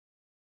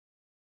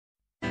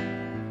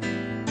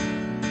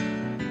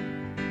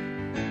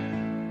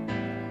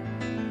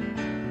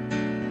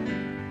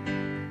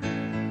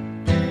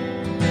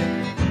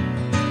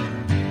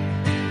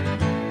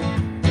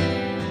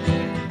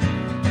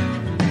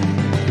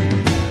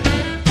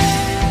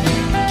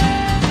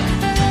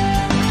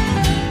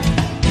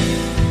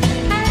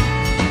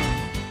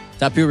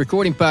Top Hill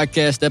Recording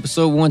Podcast,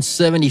 episode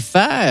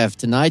 175.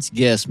 Tonight's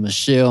guest,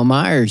 Mechalle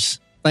Myers.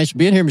 Thanks for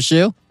being here,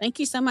 Mechalle. Thank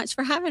you so much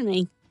for having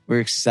me. We're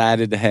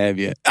excited to have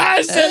you.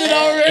 I said it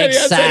already.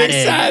 Excited.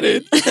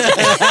 I said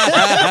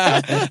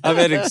excited. I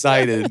meant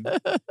excited.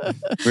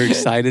 We're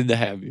excited to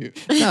have you.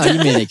 No, you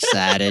mean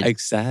excited.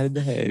 Excited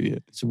to have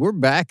you. So we're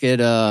back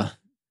at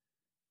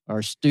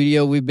our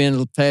studio. We've been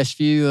the past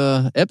few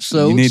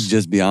episodes. You need to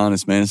just be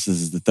honest, man. This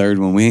is the third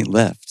one. We ain't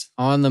left.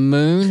 On the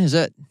moon. Is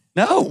that?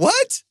 No,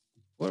 what?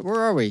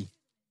 Where are we?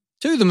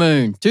 To the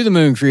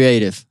moon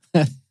creative.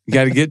 You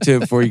got to get to it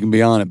before you can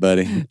be on it,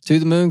 buddy. To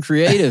the moon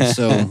creative.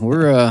 So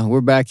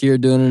we're back here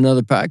doing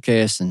another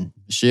podcast. And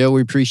Mechalle,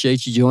 we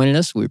appreciate you joining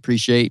us. We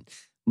appreciate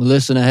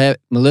Melissa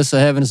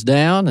having us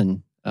down,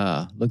 and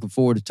looking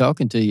forward to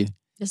talking to you.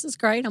 This is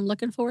great. I'm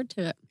looking forward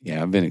to it.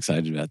 Yeah, I've been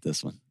excited about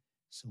this one.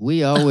 So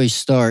we always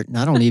start, and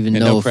I don't even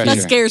know if that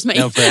scares me.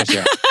 No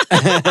pressure.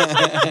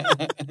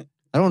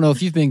 I don't know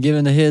if you've been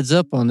given the heads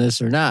up on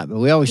this or not, but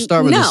we always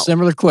start with a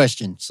similar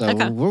question. So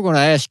we're going to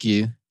ask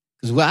you,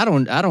 because I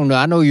don't know.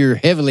 I know you're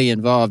heavily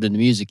involved in the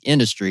music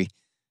industry,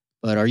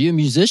 but are you a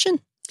musician?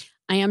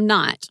 I am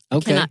not.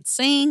 Okay. I cannot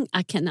sing.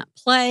 I cannot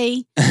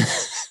play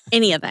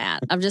any of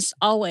that. I've just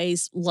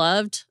always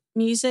loved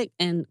music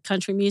and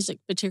country music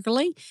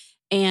particularly,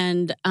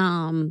 and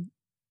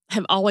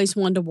have always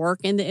wanted to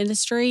work in the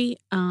industry.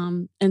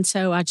 And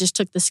so I just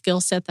took the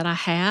skill set that I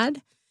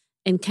had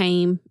and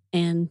came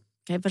and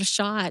gave it a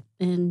shot.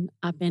 And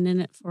I've been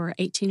in it for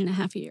 18 and a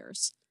half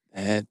years.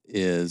 That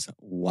is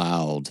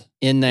wild.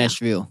 In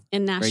Nashville?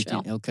 In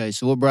Nashville. Okay,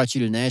 so what brought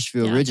you to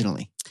Nashville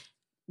originally?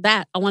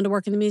 That, I wanted to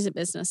work in the music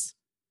business.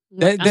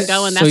 So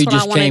you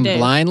just came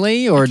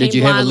blindly, or did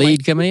you have a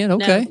lead coming in?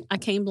 Okay. No, I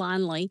came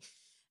blindly.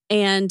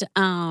 And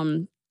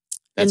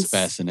that's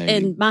fascinating.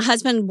 And my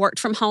husband worked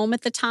from home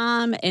at the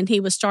time, and he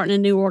was starting a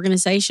new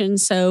organization,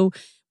 so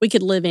we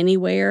could live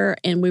anywhere.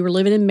 And we were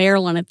living in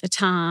Maryland at the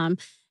time.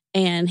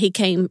 And he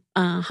came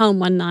home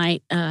one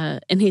night,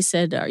 and he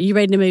said, "Are you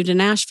ready to move to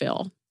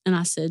Nashville?" And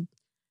I said,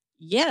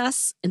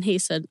 "Yes." And he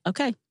said,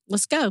 "Okay,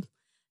 let's go."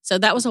 So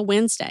that was a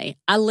Wednesday.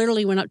 I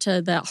literally went up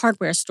to the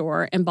hardware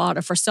store and bought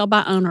a for sale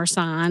by owner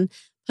sign,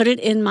 put it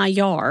in my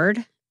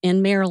yard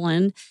in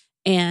Maryland.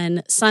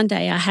 And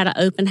Sunday, I had an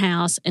open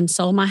house and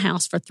sold my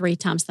house for 3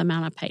 times the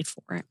amount I paid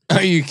for it.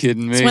 Are you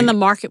kidding me? It's when the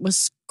market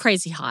was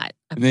crazy hot.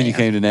 And then you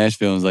came to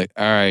Nashville and was like,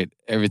 all right,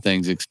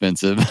 everything's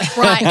expensive.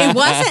 Right. It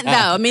wasn't, though.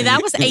 I mean,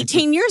 that was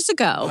 18 years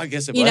ago. Well, I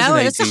guess it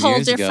was. It's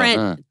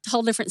a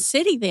whole different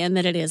city then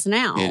than it is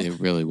now. It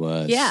really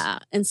was. Yeah.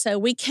 And so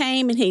we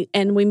came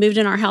and we moved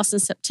in our house in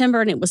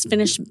September, and it was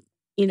finished,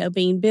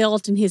 being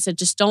built. And he said,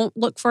 just don't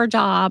look for a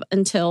job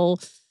until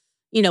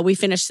we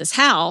finish this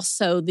house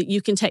so that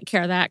you can take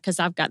care of that, because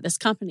I've got this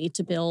company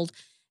to build.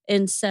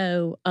 And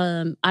so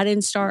I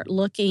didn't start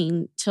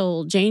looking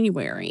till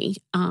January.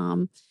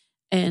 But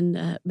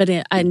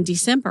in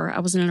December,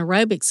 I was in an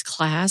aerobics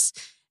class,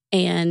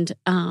 and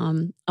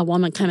a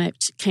woman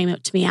came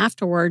up to me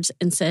afterwards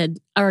and said,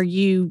 "Are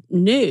you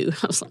new?"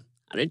 I was like,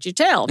 "How did you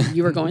tell?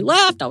 You were going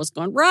left, I was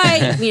going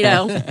right,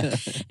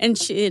 And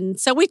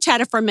so we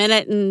chatted for a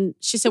minute, and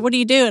she said, "What do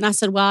you do?" And I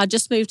said, "Well, I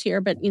just moved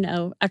here, but,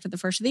 after the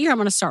first of the year, I'm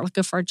going to start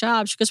looking for a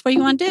job." She goes, "What do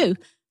you want to do?"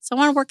 So I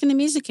want to work in the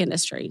music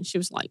industry. And she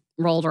was like,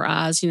 rolled her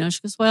eyes, She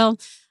goes, "Well,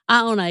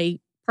 I own a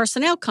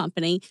personnel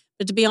company,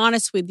 but to be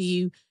honest with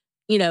you,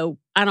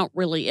 I don't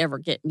really ever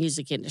get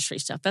music industry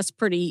stuff. That's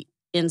pretty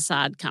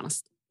inside kind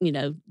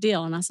of,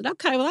 deal." And I said,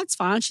 "Okay, well, that's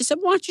fine." She said,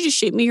 "Why don't you just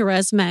shoot me your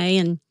resume,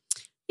 and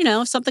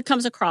if something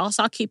comes across,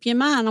 I'll keep you in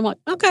mind." I'm like,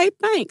 "Okay,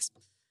 thanks."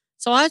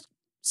 So I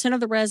sent her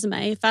the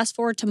resume. Fast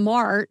forward to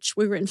March,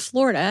 we were in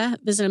Florida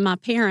visiting my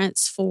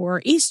parents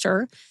for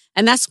Easter.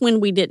 And that's when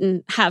we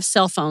didn't have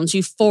cell phones.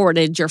 You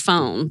forwarded your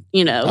phone,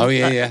 Oh,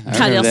 yeah.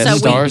 I remember that.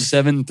 Star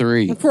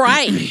 73.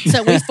 Right.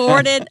 So we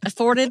forwarded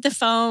the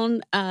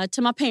phone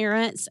to my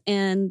parents,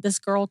 and this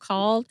girl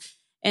called,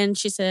 and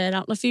she said, "I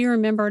don't know if you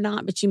remember or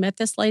not, but you met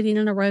this lady in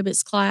an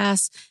aerobics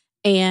class,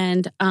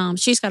 and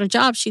she's got a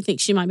job she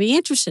thinks you might be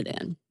interested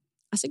in."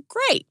 I said,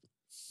 "Great."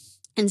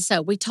 And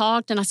so we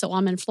talked, and I said, "Well,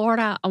 I'm in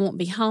Florida. I won't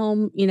be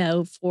home,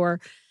 for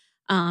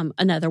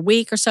another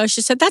week or so."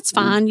 She said, "That's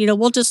fine.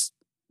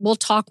 We'll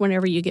talk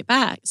whenever you get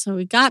back." So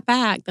we got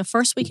back. The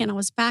first weekend I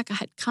was back, I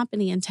had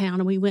company in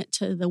town, and we went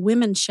to the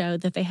women's show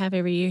that they have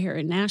every year here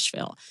in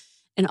Nashville.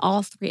 And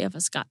all 3 of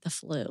us got the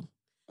flu.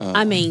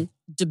 I mean,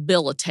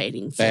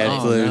 debilitating flu.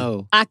 Bad flu.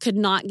 No. I could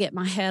not get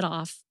my head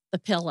off the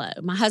pillow.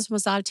 My husband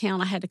was out of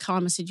town. I had to call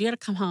him. I said, "You got to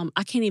come home.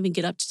 I can't even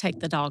get up to take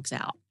the dogs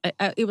out."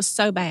 It was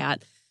so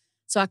bad.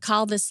 So I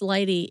called this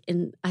lady,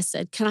 and I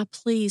said, "Can I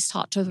please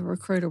talk to the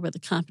recruiter with the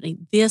company?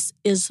 This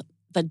is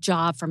the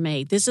job for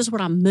me. This is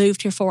what I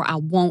moved here for. I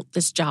want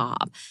this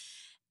job."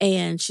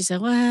 And she said,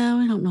 "Well,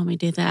 we don't normally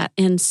do that."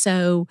 And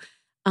so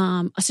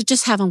I said,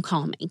 "Just have them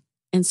call me."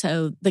 And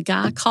so the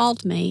guy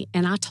called me,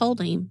 and I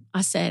told him,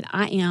 I said,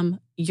 "I am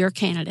your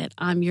candidate.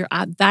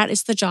 That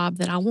is the job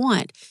that I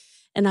want."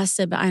 And I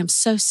said, "But I am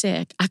so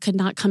sick. I could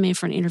not come in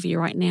for an interview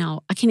right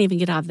now. I can't even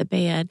get out of the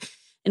bed."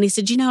 And he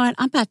said, you know what?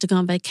 I'm about to go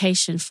on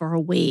vacation for a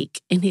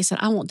week. And he said,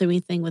 I won't do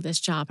anything with this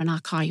job, and I'll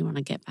call you when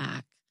I get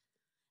back.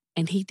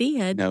 And he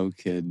did. No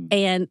kidding.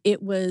 And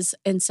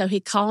so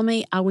he called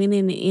me. I went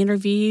in and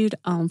interviewed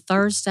on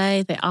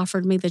Thursday. They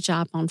offered me the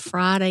job on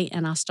Friday,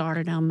 and I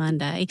started on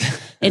Monday.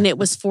 And it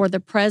was for the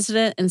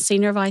president and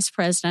senior vice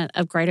president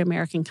of Great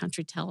American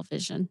Country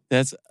Television.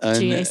 That's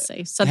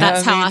GAC. So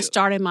that's how I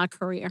started my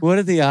career. What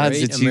are the odds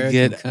that you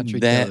American get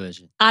Country that?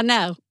 Television. I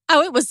know.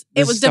 Oh, it was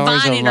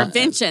divine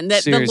intervention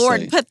that the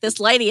Lord put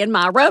this lady in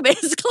my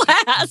aerobics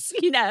class,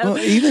 Well,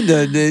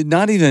 even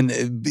not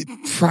even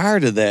prior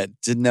to that,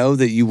 to know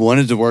that you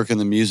wanted to work in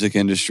the music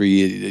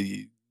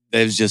industry,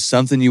 that was just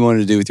something you wanted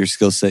to do with your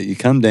skill set. You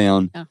come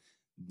down,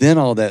 then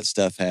all that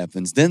stuff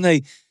happens. Then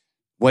they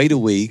wait a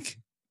week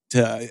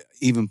to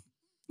even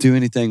do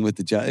anything with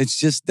the job. It's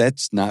just,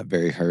 that's not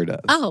very heard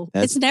of. Oh,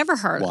 that's it's never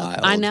heard wild.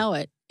 of. I know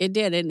it. It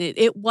did. And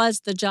it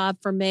was the job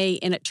for me.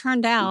 And it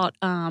turned out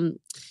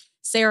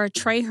Sarah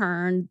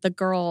Traherne, the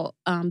girl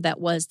that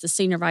was the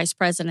senior vice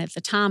president at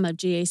the time of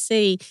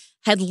GAC,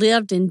 had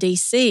lived in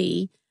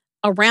D.C.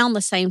 around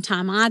the same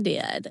time I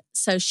did.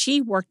 So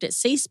she worked at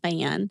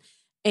C-SPAN,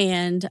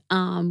 and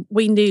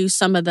we knew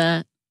some of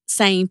the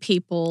same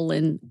people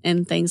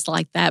and things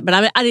like that.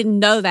 But I didn't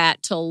know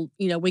that till,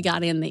 we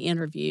got in the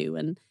interview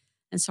and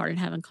started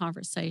having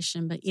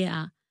conversation. But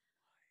yeah.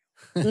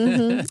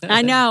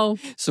 I know.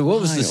 So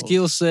what was the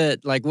skill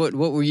set? Like what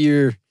were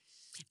you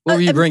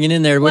bringing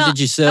in there? What did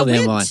you sell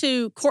them on? I went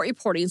to court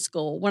reporting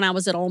school when I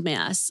was at Ole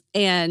Miss,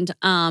 and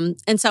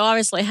so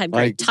obviously I had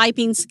great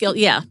typing skill.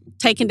 Yeah,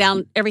 taking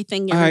down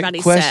everything everybody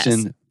says.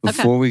 Question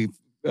before we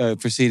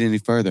proceed any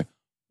further.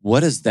 What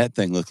does that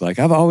thing look like?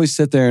 I've always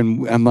sit there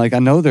and I'm like, I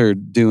know they're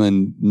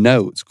doing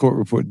notes, court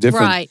report,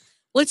 different. Right.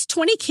 Well, it's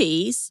 20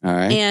 keys, all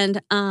right,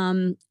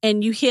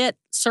 and you hit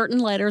certain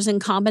letters in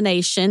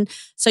combination.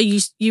 So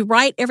you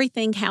write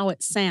everything how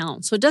it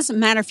sounds. So it doesn't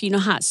matter if you know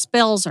how it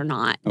spells or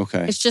not.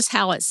 Okay, it's just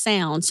how it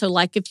sounds. So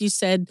like if you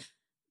said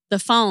the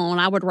phone,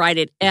 I would write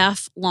it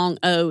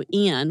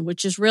F-long-O-N,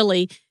 which is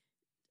really,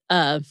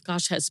 I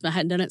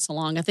hadn't done it so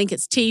long. I think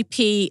it's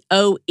T-P-O-E-P-B.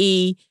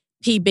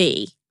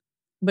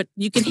 But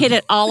you can hit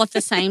it all at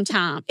the same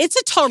time. It's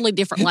a totally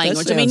different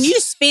language. I mean, you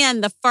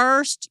spend the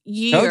first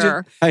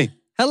year. Hey.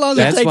 How long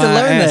did it take to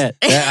learn that?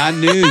 I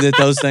knew that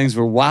those things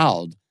were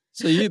wild.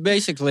 So you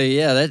basically,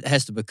 that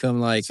has to become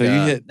like, so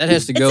you hit, that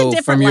has to go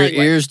from your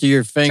ears to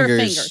your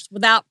fingers.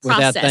 Without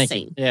processing.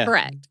 Thinking. Yeah.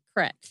 Correct.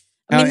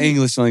 How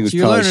English language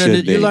probably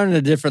should be. You're learning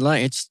a different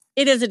language.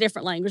 It is a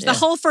different language. Yeah. The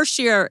whole first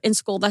year in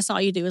school, that's all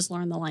you do is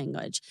learn the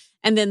language.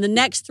 And then the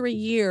next 3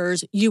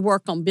 years, you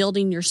work on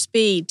building your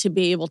speed to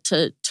be able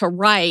to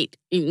write.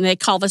 And they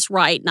call this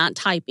write, not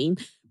typing.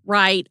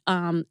 Write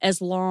as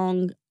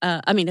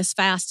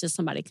fast as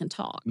somebody can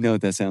talk. You know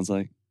what that sounds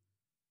like?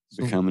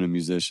 Becoming a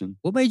musician.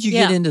 What made you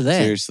get into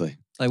that? Seriously.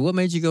 Like, what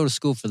made you go to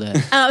school for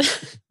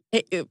that?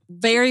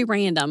 Very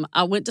random.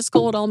 I went to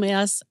school at Ole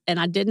Miss, and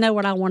I didn't know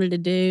what I wanted to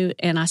do.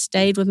 And I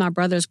stayed with my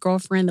brother's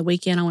girlfriend the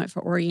weekend I went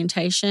for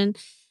orientation.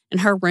 And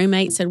her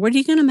roommate said, "What are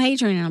you going to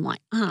major in?" And I'm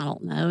like, "I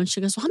don't know." And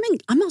she goes, "Well,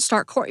 I'm going to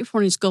start court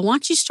reporting school. Why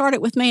don't you start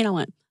it with me?" And I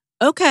went,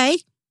 "Okay."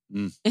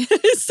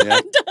 Is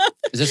that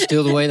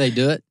still the way they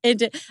do it?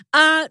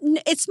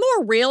 It's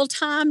more real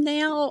time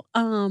now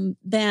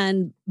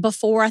than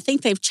before. I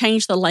think they've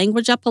changed the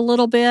language up a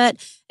little bit,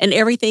 and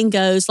everything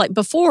goes like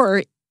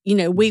before.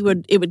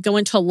 It would go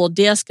into a little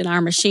disc in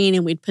our machine,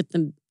 and we'd put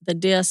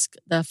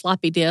the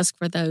floppy disk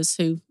for those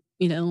who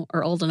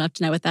are old enough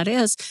to know what that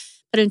is,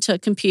 put into a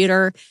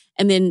computer,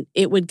 and then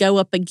it would go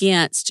up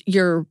against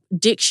your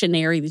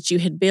dictionary that you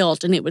had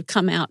built, and it would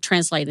come out,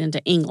 translate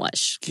into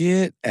English.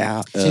 Get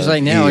out! Seems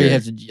like now all you'd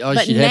have to do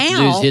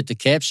is hit the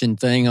caption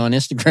thing on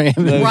Instagram,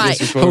 and right?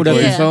 Hold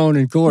up your phone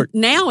in court.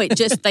 Now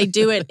they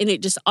do it, and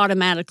it just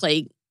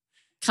automatically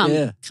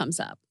comes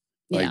up.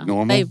 Like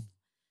normal.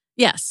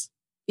 Yes.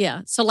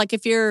 Yeah. So like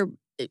if you're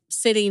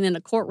sitting in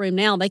a courtroom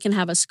now, they can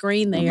have a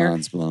screen there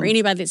for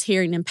anybody that's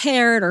hearing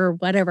impaired or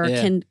whatever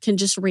can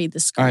just read the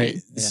screen. All right.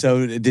 Yeah.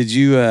 So did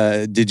you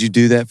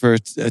do that for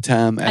a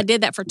time? I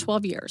did that for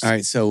 12 years. All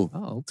right.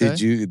 So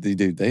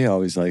they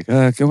always like,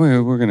 we're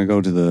going to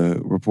go to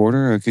the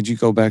reporter. Could you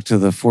go back to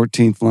the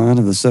 14th line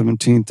of the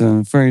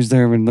 17th phrase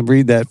there and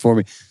read that for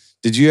me?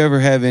 Did you ever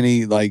have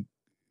any like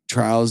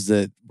trials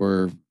that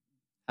were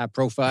high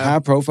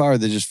profile, or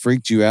that just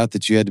freaked you out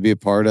that you had to be a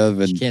part of?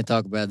 And she can't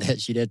talk about that.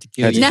 She'd have to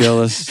kill you.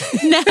 Kill us.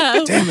 No.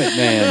 Damn it,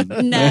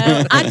 man.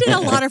 No. I did a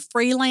lot of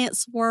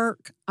freelance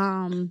work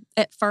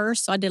at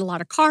first. So I did a lot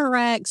of car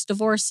wrecks,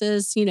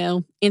 divorces,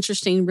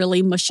 interesting,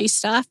 really mushy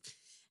stuff.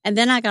 And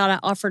then I got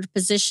offered a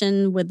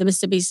position with the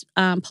Mississippi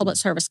Public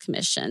Service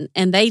Commission,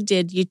 and they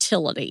did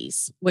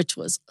utilities, which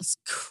was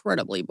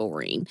incredibly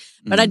boring.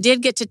 But I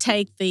did get to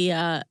take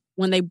the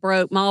when they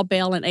broke Ma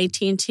Bell and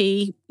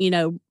AT&T,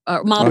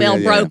 Ma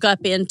Bell broke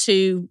up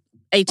into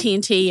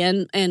AT&T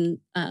and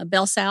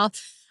Bell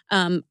South.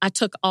 I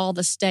took all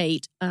the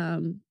state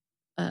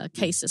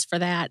cases for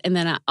that. And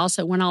then I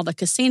also, when all the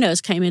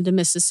casinos came into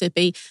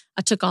Mississippi,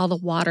 I took all the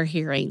water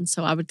hearings.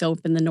 So I would go up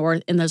in the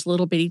north in those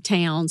little bitty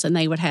towns, and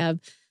they would have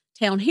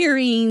town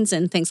hearings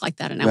and things like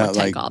that. And I would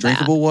take all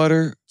drinkable that.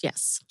 water?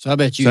 Yes. So I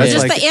bet you So had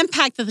Just the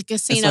impact that the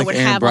casino would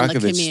have on the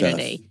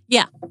community. Stuff.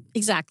 Yeah,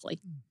 exactly.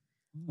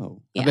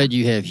 Oh. Yeah. I bet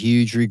you have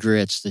huge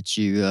regrets that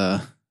you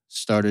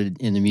started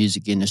in the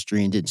music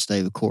industry and didn't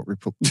stay with court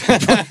report.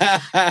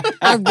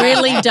 I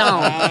really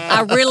don't.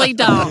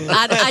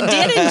 I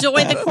did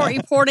enjoy the court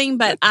reporting,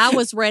 but I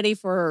was ready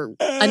for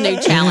a new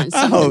challenge.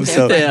 I hope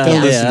so. Yeah.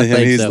 Don't listen to I him.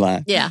 think He's so.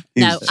 lying. Yeah.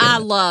 He's No, I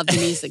lying. love the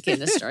music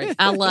industry.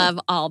 I love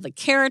all the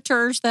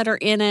characters that are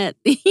in it.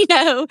 You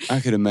know, I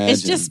could imagine.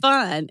 it's just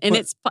fun. And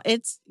What-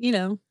 it's, you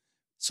know.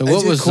 So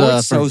what was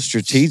court's so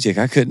strategic?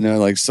 I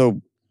couldn't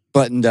so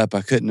buttoned up.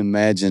 I couldn't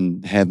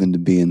imagine having to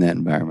be in that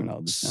environment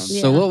all the time.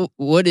 Yeah. So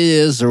what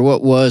is or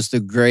what was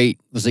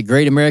was it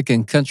Great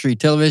American Country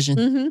Television?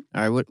 Mm-hmm.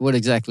 All right, what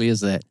exactly is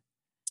that?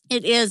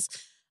 It is,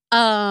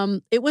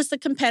 it was the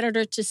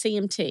competitor to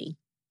CMT.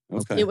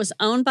 Okay. It was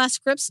owned by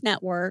Scripps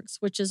Networks,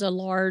 which is a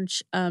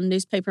large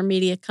newspaper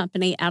media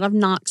company out of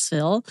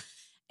Knoxville.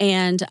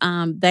 And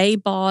they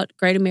bought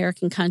Great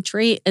American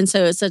Country. And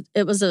so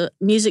it was a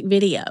music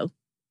video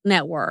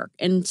network.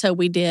 And so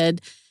we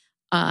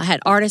had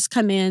artists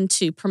come in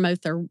to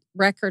promote their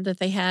record that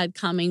they had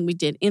coming. We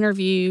did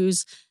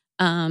interviews,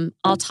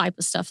 all type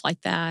of stuff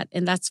like that.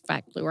 And that's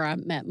actually where I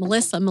met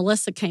Melissa.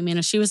 Melissa came in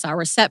and she was our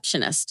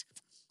receptionist.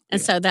 And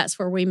so that's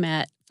where we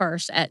met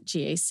first at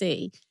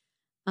GAC.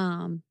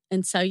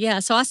 And so,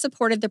 so I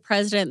supported the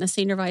president and the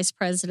senior vice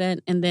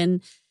president. And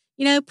then,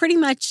 pretty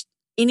much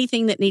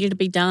anything that needed to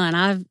be done.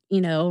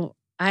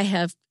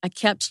 I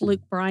kept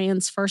Luke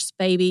Bryan's first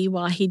baby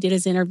while he did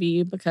his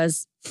interview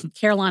because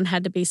Caroline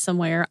had to be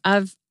somewhere.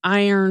 I've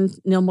ironed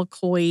Neil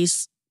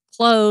McCoy's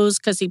clothes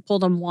because he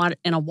pulled them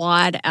in a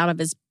wad out of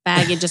his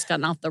bag and just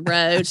gotten off the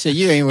road. So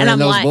you ain't And wearing I'm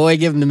those, like- boy.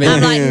 Give them to me.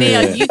 I'm like,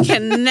 Neil, you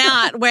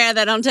cannot wear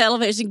that on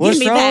television. What's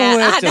Give me wrong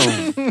that.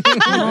 with them?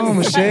 Oh,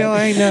 Michelle,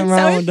 ain't nothing So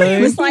wrong with it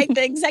that. was like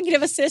the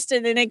executive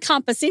assistant and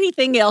encompass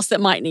anything else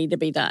that might need to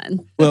be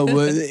done. Well,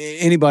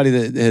 anybody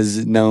that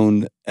has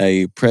known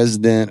a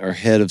president or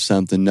head of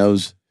something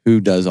knows who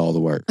does all the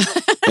work.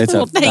 It's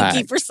Well, a thank fact.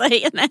 you for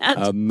saying that.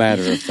 A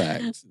matter of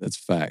fact. That's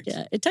fact.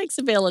 Yeah, it takes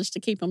a village to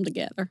keep them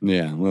together.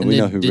 Yeah, well, And we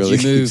then know who did really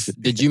you move? keeps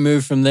it. Did you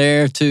move from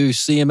there to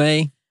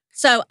CMA?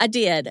 So I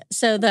did.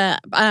 So the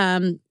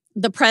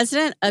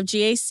president of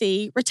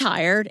GAC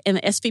retired, and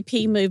the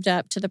SVP moved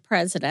up to the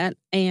president,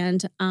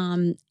 and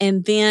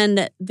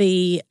then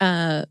the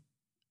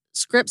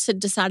Scripps had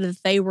decided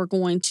that they were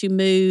going to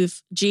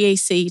move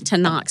GAC to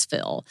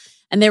Knoxville,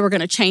 and they were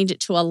going to change it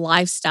to a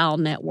lifestyle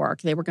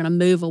network. They were going to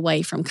move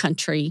away from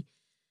country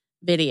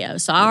video.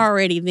 So I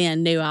already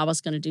then knew I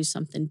was going to do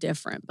something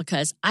different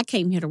because I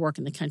came here to work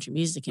in the country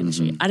music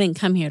industry. Mhm. I didn't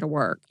come here to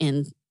work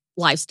in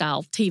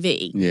lifestyle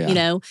TV,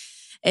 Yeah.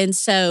 And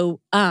so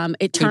it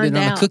Could've turned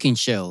been on out. a cooking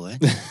show. Eh?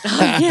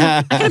 Oh,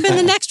 yeah, I could have been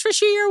the next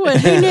Trisha Yearwood.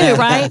 Who knew,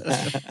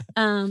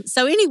 right?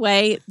 So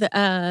anyway,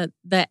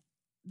 the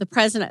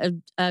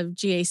president of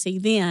GAC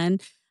then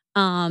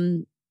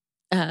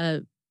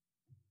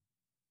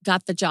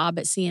got the job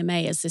at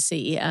CMA as the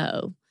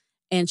CEO,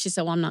 and she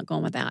said, "Well, I'm not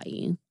going without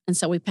you." And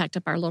so we packed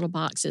up our little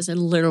boxes and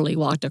literally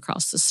walked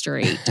across the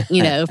street,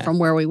 from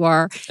where we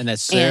were. And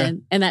that's Sarah.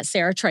 And that's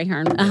Sarah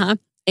Traherne.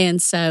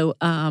 And so,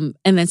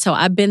 so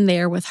I've been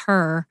there with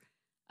her,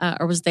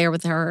 or was there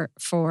with her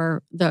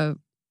for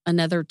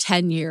another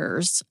 10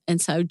 years.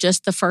 And so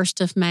just the 1st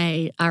of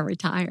May, I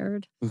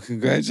retired. Well,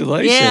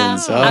 congratulations. Yeah.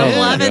 Oh, I'm my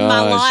loving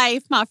my gosh.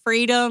 life, my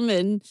freedom,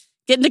 and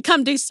getting to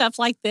come do stuff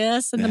like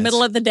this in the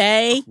middle of the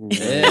day.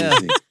 Yeah.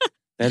 Crazy.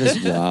 That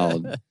is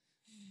wild.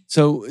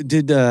 So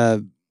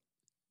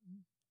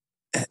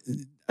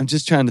I'm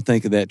just trying to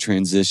think of that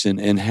transition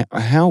and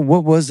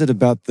what was it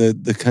about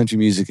the country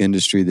music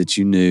industry that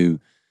you knew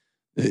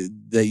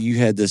that you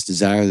had this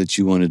desire that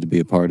you wanted to be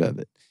a part of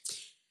it?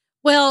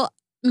 Well,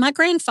 my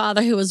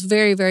grandfather, who was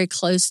very, very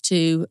close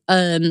to,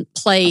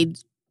 played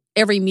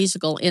every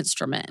musical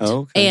instrument. Oh,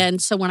 okay.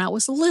 And so when I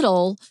was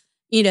little,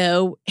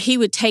 he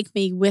would take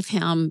me with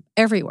him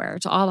everywhere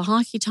to all the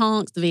honky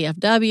tonks, the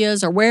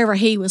VFWs, or wherever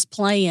he was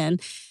playing.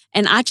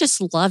 And I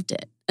just loved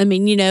it. I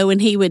mean,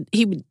 and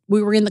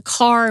we were in the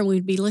car and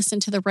we'd be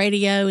listening to the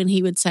radio and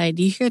he would say,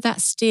 "Do you hear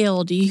that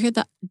steel? Do you hear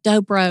the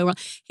dobro?"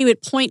 He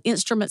would point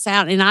instruments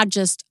out and I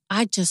just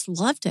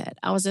loved it.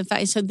 I was in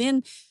fact, so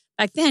then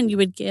back then you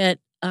would get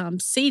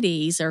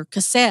CDs or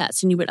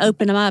cassettes and you would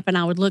open them up and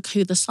I would look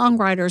who the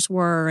songwriters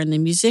were and the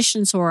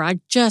musicians were. I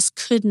just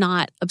could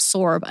not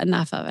absorb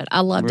enough of it.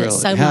 I loved it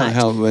so much.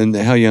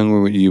 How young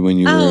were you when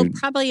you were?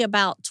 Probably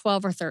about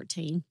 12 or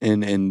 13.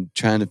 And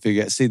trying to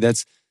figure out,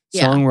 that's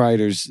Yeah.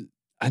 songwriters.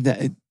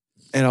 It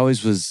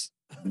always was,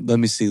 let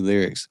me see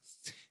lyrics.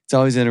 It's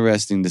always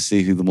interesting to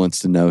see who wants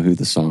to know who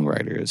the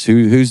songwriter is,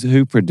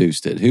 who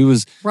produced it,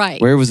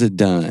 Right. where was it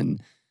done,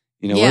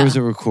 where Yeah. was it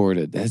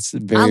recorded. That's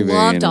very, I very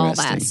loved interesting. all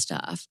that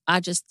stuff. I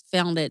just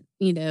found it,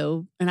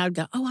 and I'd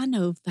go, "Oh, I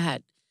know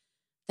that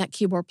that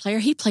keyboard player,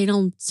 he played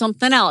on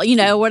something else, you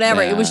know,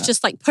 whatever. It was Yeah.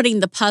 just like putting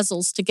the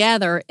puzzles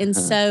together. And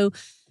so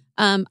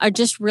I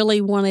just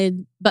really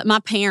wanted, but my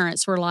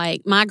parents were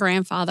like, my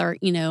grandfather,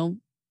 you know,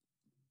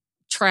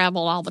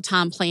 traveled all the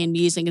time playing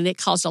music, and it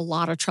caused a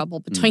lot of trouble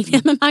between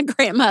him and my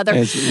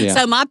grandmother.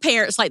 So my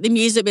parents, like the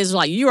music business,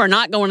 like, you are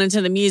not going into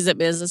the music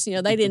business. You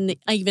know, they didn't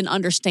even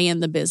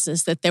understand the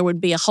business, that there would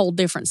be a whole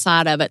different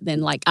side of it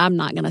than like, I'm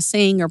not going to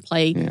sing or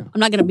play. Yeah. I'm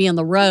not going to be on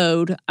the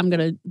road. I'm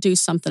going to do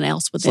something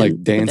else within. It's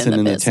like dancing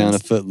in the town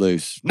of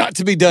Footloose. Not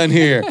to be done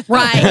here.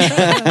 Right.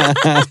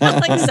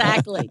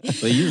 Exactly.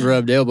 Well, you've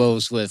rubbed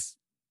elbows with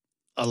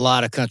a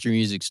lot of country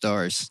music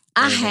stars.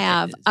 I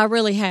have. I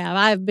really have.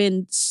 I've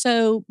been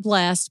so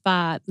blessed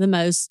by the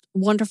most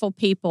wonderful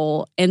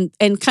people, and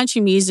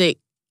country music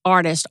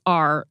artists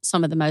are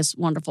some of the most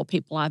wonderful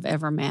people I've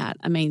ever met.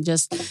 I mean,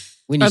 just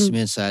We need some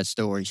inside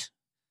stories.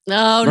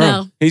 oh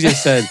no, He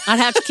just said. I'd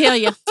have to kill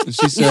you.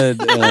 She said.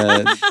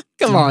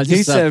 Come on, He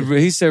just said. something.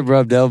 He said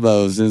rubbed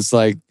elbows, and it's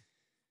like.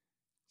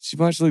 She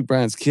watched Luke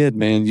Bryan's kid,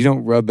 man. You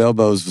don't rub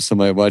elbows with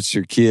somebody who watched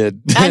your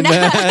kid. I know.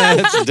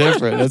 That's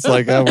different. It's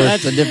like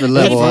That's a different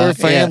level. We're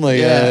family.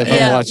 If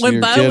I'm watching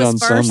your kid on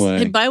some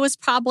way. Bo was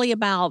probably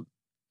about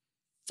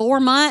 4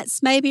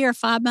 months, maybe, or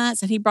 5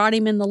 months, and he brought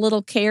him in the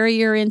little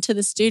carrier into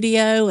the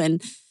studio,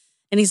 and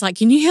he's like,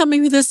 "Can you help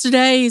me with this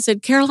today?" He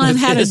said, "Caroline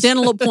had a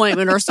dental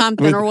appointment or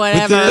something or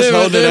whatever."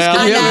 Hold it out.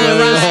 I know,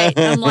 right?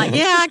 I'm like,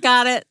 "Yeah, I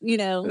got it." You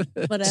know,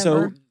 whatever.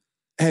 So,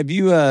 have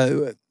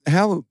you?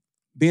 How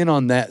being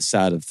on that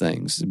side of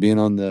things, being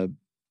on the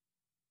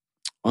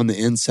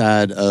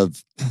inside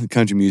of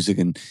country music,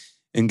 and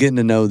getting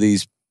to know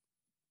these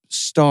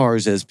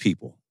stars as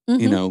people,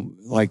 you know,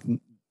 like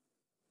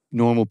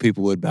normal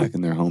people would back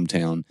in their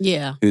hometown,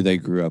 who they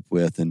grew up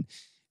with, and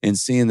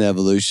seeing the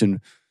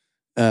evolution.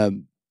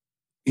 You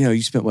know,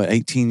 you spent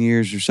 18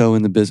 years or so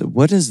in the business.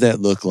 What does that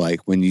look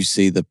like when you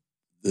see the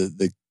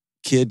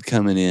kid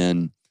coming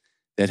in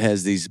that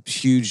has these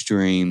huge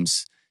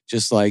dreams,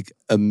 just like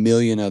a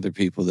million other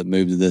people that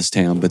moved to this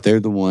town, but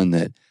they're the one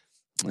that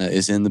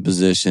is in the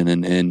position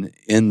and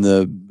in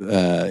the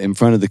in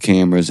front of the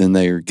cameras, and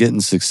they are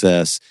getting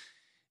success,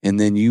 and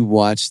then you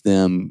watch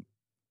them,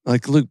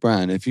 like Luke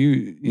Bryan. If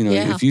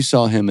if you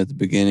saw him at the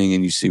beginning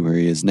and you see where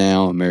he is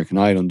now, American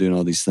Idol, and doing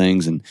all these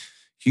things and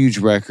huge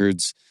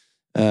records,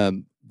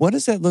 what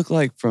does that look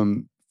like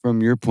from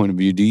your point of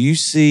view? Do you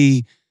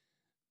see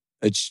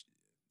I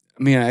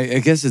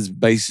guess it's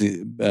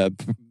basically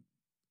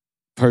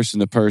person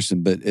to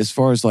person, but as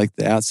far as like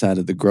the outside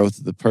of the growth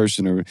of the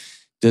person, or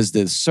does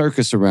the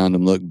circus around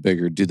them look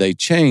bigger? Do they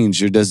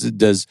change, or do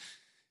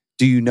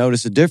you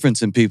notice a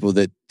difference in people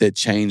that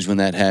change when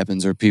that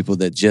happens, or people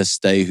that just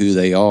stay who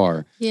they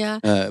are?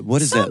 Yeah. What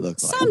does that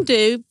look like? Some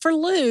do. For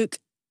Luke,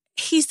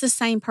 he's the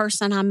same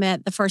person I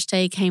met the first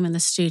day he came in the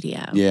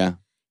studio. Yeah.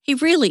 He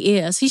really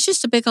is. He's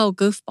just a big old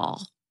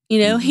goofball. You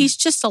know, he's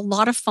just a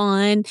lot of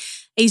fun.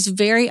 He's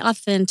very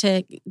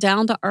authentic,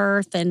 down to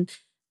earth, and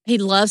he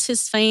loves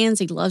his fans.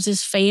 He loves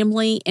his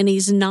family, and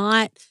he's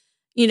not,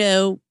 you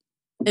know,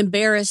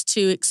 embarrassed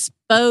to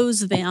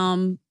expose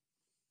them,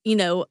 you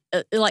know,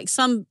 like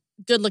some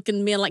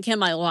good-looking men like him.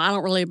 Like, well, I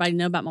don't really everybody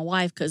know about my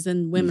wife because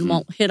then women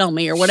won't hit on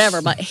me or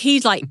whatever. But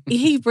he's like,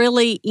 he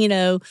really, you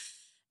know,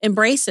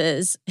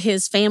 embraces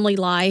his family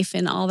life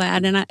and all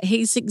that. And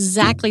he's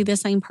exactly the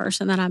same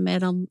person that I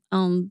met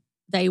on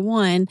day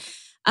one.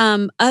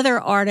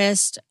 Other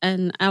artists,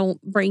 and I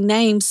won't bring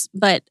names,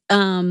 but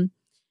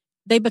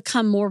they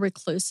become more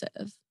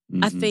reclusive.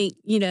 I think,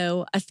 you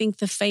know,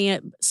 the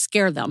fan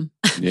scare them.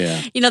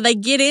 Yeah. You know, they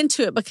get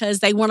into it because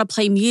they want to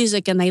play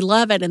music and they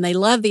love it and they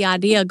love the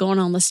idea of going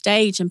on the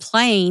stage and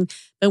playing.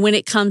 But when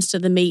it comes to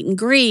the meet and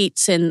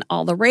greets and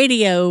all the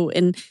radio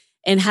and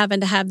having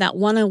to have that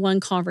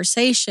one-on-one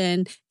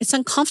conversation, it's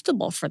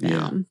uncomfortable for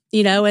them,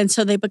 you know? And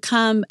so they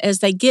become, as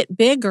they get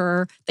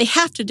bigger, they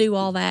have to do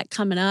all that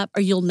coming up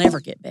or you'll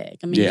never get big.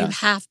 I mean, you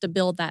have to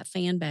build that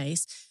fan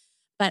base.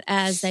 But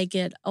as they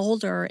get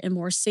older and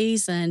more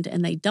seasoned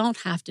and they don't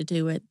have to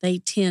do it, they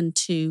tend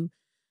to,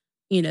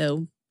 you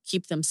know,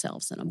 keep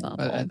themselves in a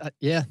bubble.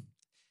 Yeah. Do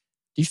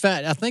you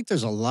find, I think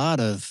there's a lot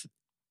of,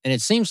 and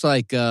it seems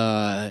like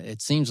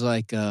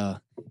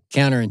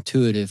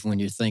counterintuitive when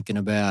you're thinking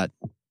about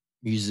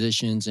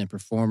musicians and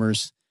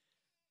performers.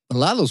 A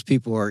lot of those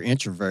people are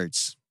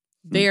introverts.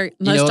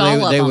 Most all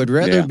of them. They would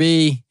rather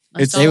be.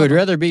 They would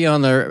rather be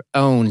on their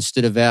own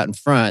instead of out in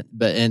front.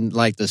 But and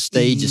like the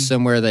stage is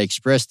somewhere they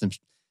express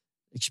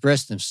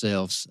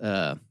themselves.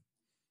 But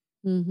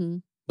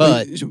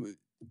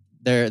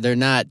they're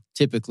not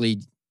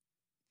typically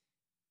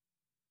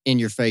in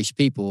your face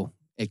people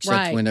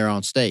except when they're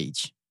on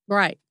stage.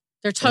 Right.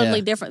 They're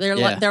totally different.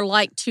 They're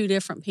like two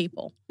different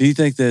people. Do you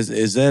think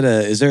is there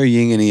a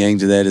yin and a yang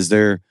to that? Is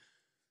there?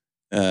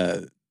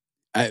 I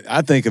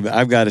think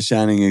I've got a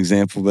shining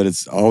example, but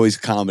it's always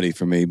comedy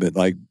for me. But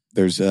like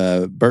there's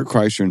Bert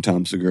Kreischer and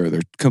Tom Segura.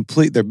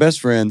 They're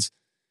best friends,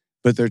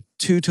 but they're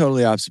two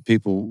totally opposite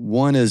people.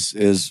 One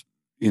is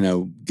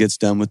gets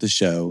done with the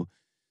show.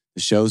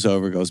 The show's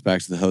over, goes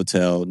back to the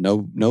hotel.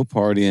 No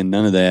partying,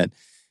 none of that.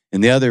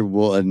 and the other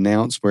will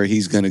announce where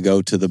he's going to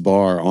go to the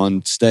bar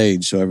on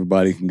stage so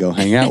everybody can go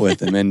hang out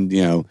with him.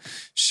 And,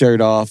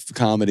 shirt off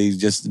comedy,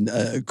 just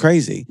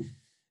crazy.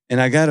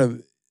 And I got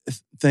to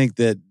think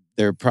that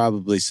there are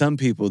probably some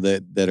people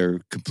that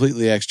are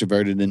completely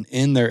extroverted and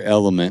in their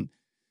element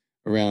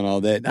around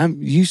all that.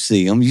 You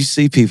see them. You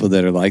see people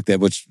that are like that,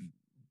 which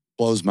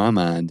blows my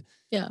mind.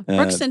 Yeah.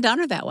 Brooks and Dunn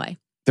are that way.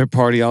 They're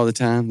party all the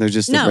time? They're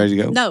just ready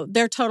to go? No,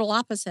 they're total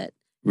opposite.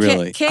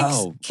 Really?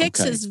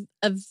 Kix is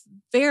a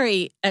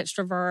very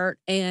extrovert,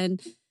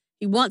 and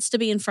he wants to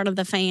be in front of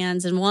the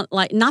fans and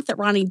not that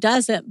Ronnie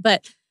doesn't,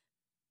 but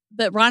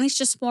Ronnie's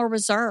just more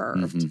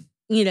reserved.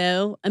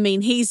 Mm-hmm. I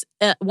mean, he's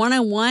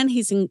one-on-one.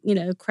 He's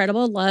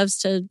incredible, loves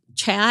to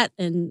chat,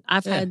 and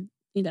I've had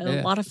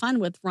a lot of fun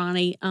with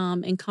Ronnie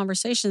in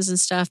conversations and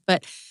stuff.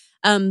 But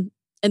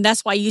and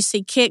that's why you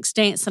see Kix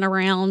dancing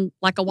around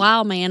like a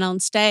wild man on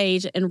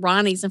stage, and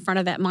Ronnie's in front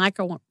of that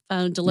microphone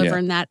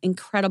delivering that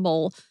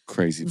incredible,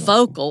 crazy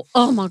vocal.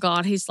 Oh my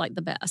God, he's like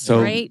the best,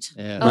 right?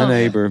 Yeah.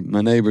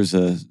 My neighbor's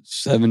a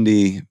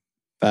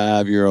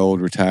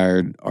 75-year-old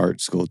retired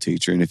art school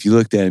teacher, and if you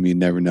looked at him, you'd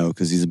never know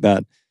because he's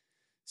about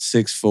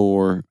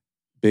 6'4",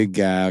 big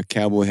guy,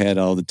 cowboy hat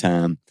all the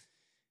time.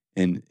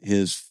 And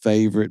his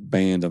favorite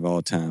band of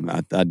all time,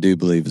 I do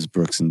believe, is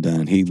Brooks and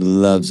Dunn. He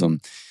loves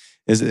them.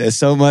 It's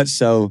so much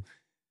so.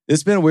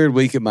 It's been a weird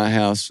week at my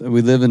house.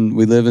 We live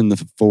in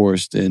the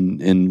forest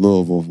in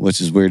Louisville, which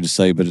is weird to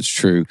say, but it's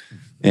true.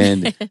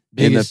 And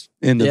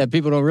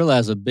people don't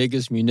realize the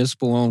biggest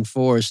municipal-owned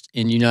forest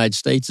in the United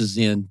States is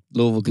in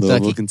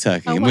Louisville,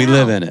 Kentucky. Oh, and we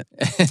live in it.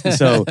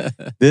 So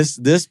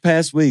this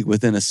past week,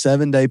 within a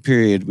 7-day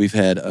period, we've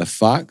had a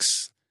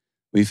fox,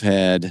 we've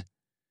had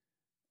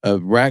a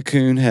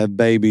raccoon have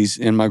babies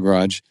in my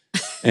garage,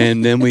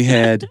 and then we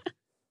had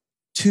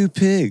 2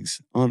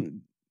 pigs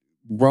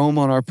roam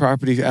on our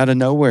property out of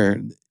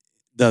nowhere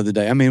the other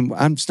day. I mean,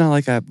 it's not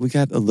like we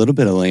got a little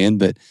bit of land,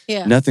 but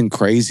nothing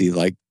crazy,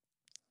 like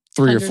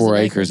 3 or 4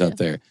 acres up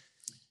there.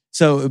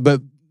 So,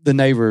 but the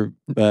neighbor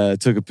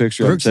took a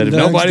picture and said, if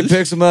nobody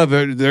picks them up,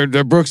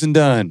 they're Brooks and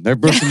Dunn. They're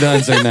Brooks and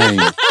Dunn's their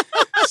name.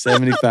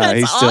 75. That's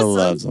he still awesome.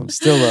 loves them.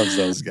 Still loves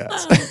those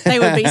guys. They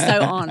would be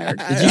so honored.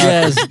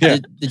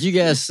 Did you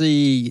guys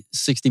see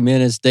 60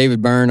 Minutes,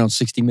 David Byrne on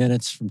 60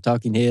 Minutes from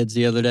Talking Heads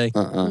the other day?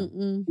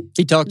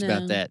 He talked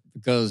about that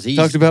because he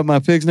talked about my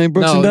pig's name,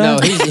 Brooks and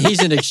Dunn? No,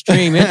 he's an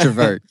extreme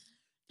introvert.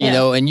 You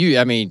know, and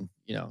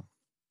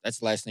that's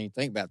the last thing you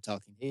think about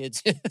Talking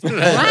Heads.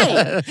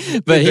 Right.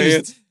 But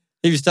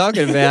he was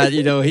talking about,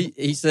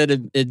 he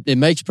said it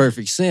makes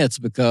perfect sense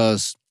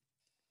because,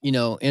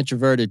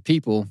 introverted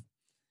people,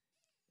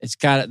 it's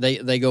kind of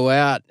they go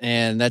out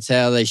and that's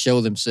how they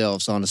show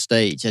themselves on the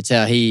stage. That's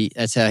how he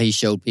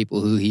showed people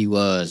who he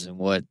was and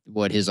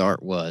what his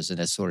art was and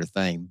that sort of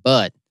thing.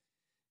 But,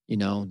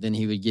 then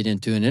he would get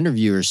into an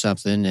interview or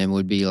something and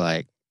would be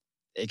like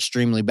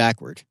extremely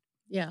backward.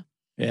 Yeah.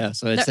 Yeah.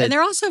 So and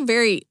they're also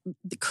very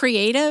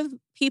creative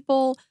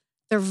people.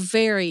 They're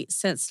very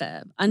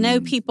sensitive. I know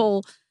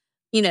people,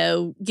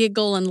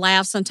 giggle and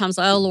laugh sometimes.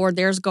 Oh Lord,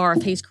 there's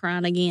Garth. He's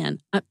crying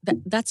again.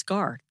 That's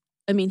Garth.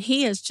 I mean,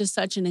 he is just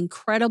such an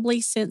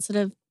incredibly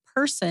sensitive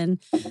person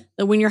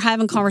that when you're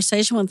having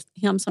conversation with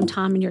him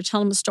sometime and you're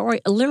telling him a story,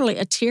 literally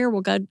a tear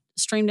will go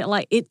stream down.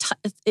 Like it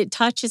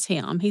touches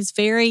him. He's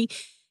very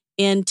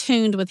in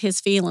tuned with his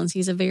feelings.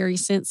 He's a very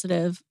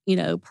sensitive,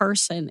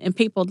 person. And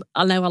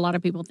I know a lot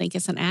of people think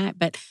it's an act,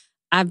 but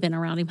I've been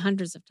around him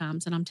hundreds of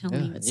times, and I'm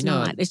telling you, it's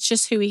not. It's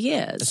just who he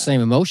is. The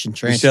same emotion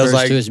transfers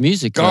to his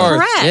music.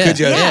 Garth,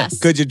 correct.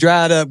 Could you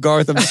dry it up,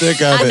 Garth? I'm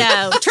sick of it. I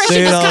know. Trisha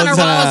just kind of rolls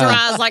her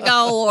eyes like,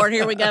 "Oh Lord,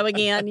 here we go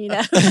again."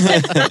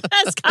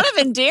 It's kind of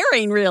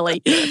endearing, really.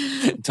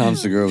 Tom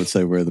Segura would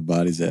say, "Where the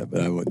body's at,"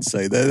 but I wouldn't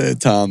say that.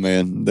 Tom,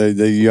 man,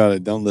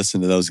 don't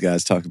listen to those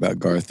guys talk about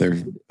Garth.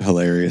 They're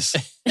hilarious.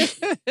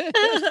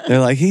 They're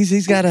like,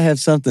 he's got to have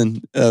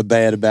something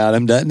bad about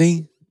him, doesn't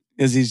he?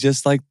 Because he's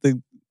just like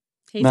the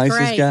nicest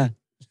great. guy.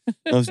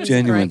 Most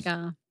genuine. He's a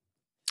great guy.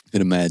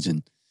 Could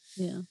imagine.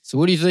 Yeah. So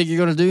what do you think you're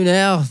going to do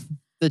now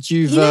that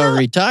you've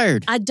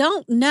retired? I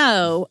don't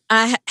know.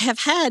 I have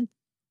had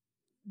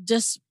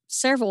just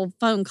several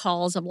phone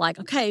calls of like,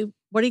 okay,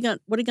 what are you going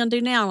to do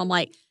now? And I'm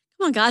like,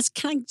 come on, guys,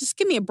 can I just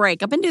give me a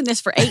break? I've been doing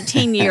this for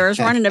 18 years,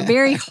 running a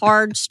very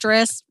hard,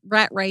 stress,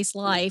 rat race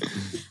life.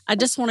 I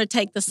just want to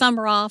take the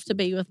summer off to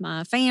be with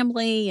my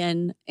family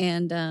and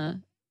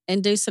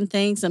do some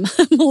things. And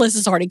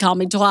Melissa's already called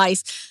me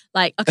twice.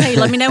 Like, okay,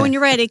 let me know when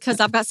you're ready because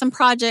I've got some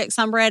projects.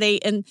 I'm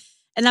ready. And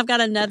I've got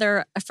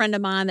a friend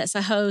of mine that's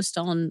a host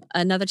on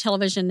another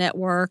television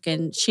network,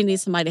 and she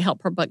needs somebody to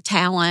help her book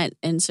talent.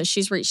 And so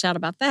she's reached out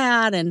about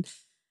that. And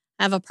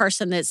I have a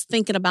person that's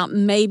thinking about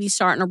maybe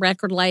starting a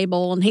record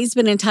label, and he's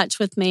been in touch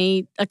with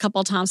me a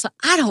couple of times. So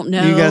I don't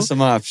know. You got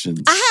some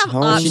options. I have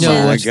options. You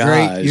know what's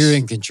great? You're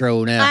in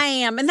control now. I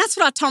am. And that's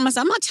what I told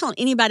myself. I'm not telling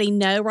anybody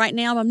no right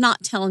now, but I'm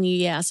not telling you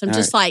yes. I'm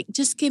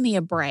just give me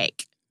a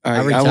break.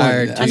 I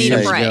retired 2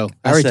 years ago.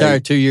 I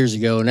retired 2 years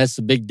ago, and that's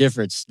the big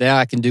difference. Now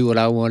I can do what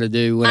I want to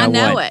do when I want.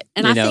 I know it.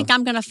 And I think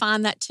I'm going to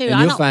find that too. And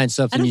you'll find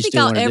something you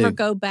still want to do. I don't think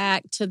I'll ever go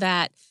back to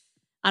that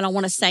I don't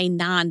want to say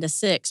 9 to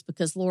 6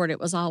 because Lord, it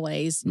was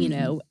always,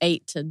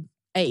 8 to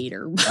 8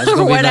 or That's going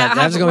to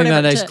be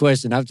my next took.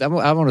 question. I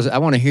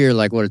want to hear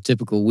like what a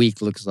typical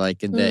week looks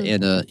like in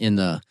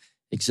the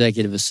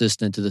executive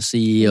assistant to the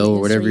CEO or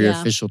whatever your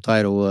official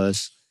title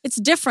was. It's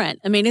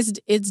different. I mean,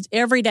 it's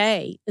every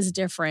day is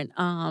different,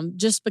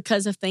 just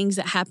because of things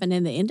that happen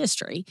in the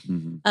industry.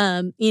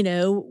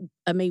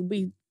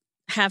 We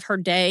have her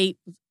day.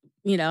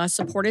 I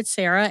supported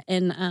Sarah,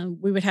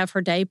 and we would have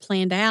her day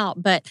planned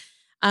out. But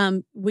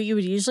we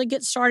would usually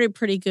get started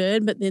pretty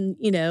good. But then,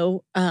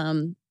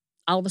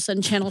 all of a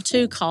sudden, Channel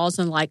 2 calls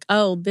and like,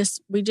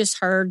 we just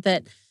heard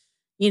that,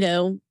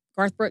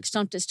 Garth Brooks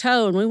stumped his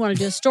toe and we want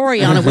to do a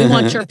story on it. We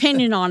want your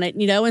opinion on it,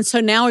 And so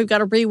now we've got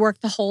to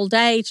rework the whole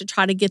day to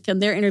try to get them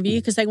their interview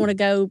because they want to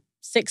go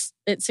 6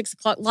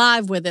 o'clock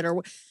live with it.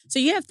 So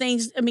you have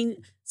things,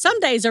 some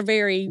days are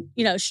very,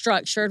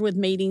 structured with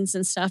meetings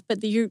and stuff,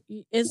 but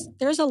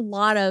there's a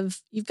lot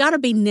of, you've got to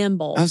be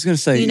nimble. I was going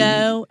to say,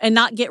 and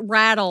not get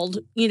rattled,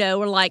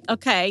 or like,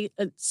 okay,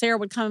 Sarah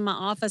would come in my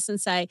office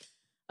and say,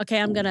 okay,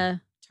 I'm going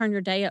to turn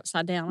your day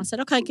upside down. I said,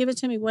 okay, give it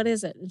to me. What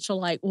is it? And she'll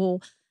like, well,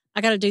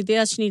 I got to do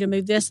this. You need to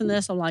move this and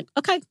this. I'm like,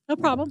 okay, no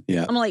problem.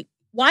 Yeah. I'm like,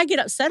 why get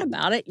upset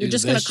about it? You're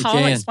just going to call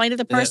and explain to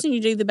the person. You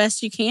do the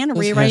best you can and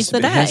rearrange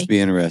the day. It has to be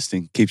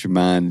interesting. Keeps your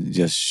mind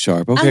just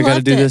sharp. Okay, I got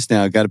to do this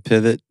now. I got to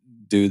pivot,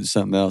 do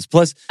something else.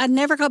 Plus, I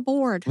never got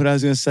bored. What I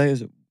was going to say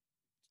is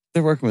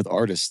they're working with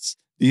artists.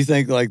 Do you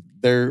think like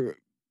they're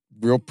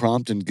real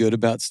prompt and good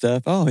about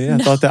stuff? Oh, yeah.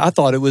 No. I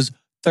thought it was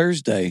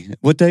Thursday.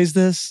 What day is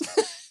this?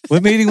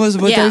 What meeting was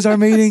it? What day's our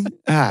meeting?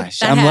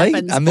 Gosh, I'm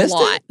late. I missed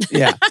it.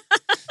 Yeah.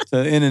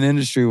 So in an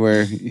industry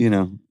where,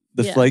 the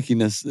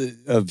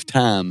flakiness of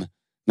time,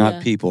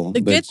 not people.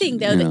 The good thing,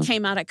 though, that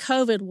came out of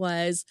COVID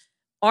was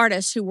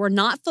artists who were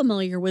not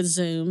familiar with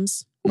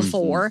Zooms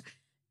before,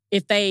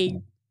 if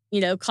they,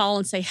 call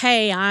and say,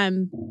 hey,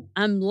 I'm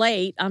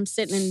late. I'm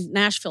sitting in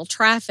Nashville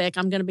traffic.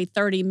 I'm going to be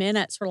 30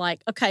 minutes. We're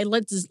like, okay,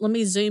 let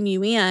me Zoom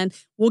you in.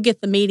 We'll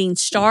get the meeting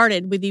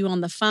started with you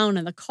on the phone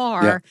in the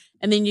car,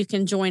 and then you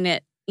can join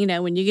it,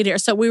 when you get here.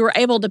 So we were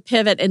able to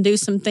pivot and do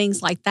some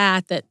things like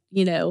that,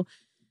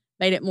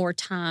 made it more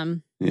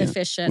time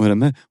efficient.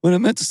 What I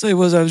meant to say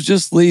was I was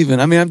just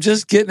leaving. I'm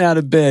just getting out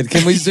of bed.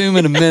 Can we Zoom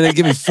in a minute?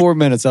 Give me 4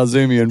 minutes. I'll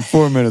Zoom you in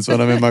 4 minutes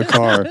when I'm in my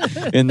car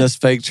in this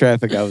fake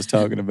traffic I was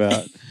talking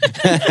about.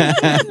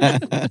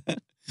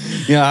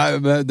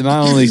 My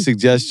only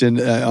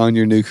suggestion on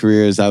your new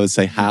career is I would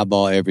say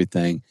highball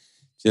everything.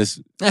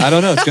 I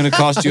don't know. It's going to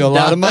cost you a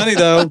lot of money,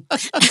 though.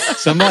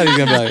 Somebody's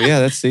going to be like,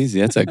 yeah, that's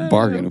easy. That's a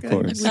bargain, of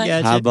course.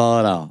 Highball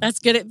it all. That's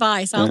good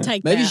advice. I'll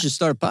take that. Maybe you should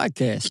start a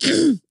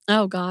podcast.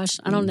 Oh, gosh.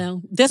 I don't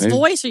know. This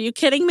voice, are you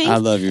kidding me? I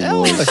love your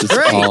voice. It's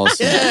great.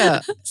 Awesome.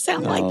 Yeah.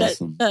 Sound like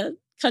the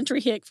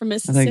country hick from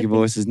Mississippi. I think your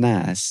voice is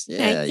nice.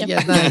 Yeah, you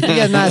got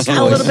a nice voice.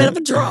 A little bit of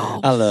a drawl.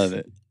 I love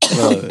it.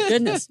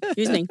 Goodness.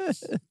 Excuse me.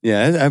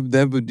 Yeah,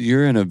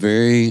 you're in a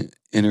very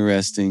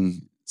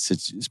interesting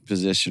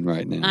position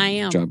right now. I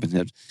am. Dropping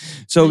hips.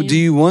 So do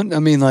you want,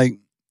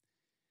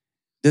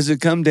 does it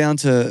come down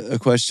to a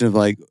question of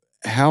like,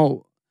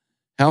 how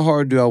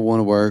hard do I want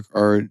to work,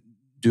 or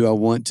do I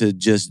want to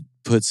just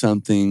put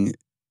something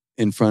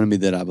in front of me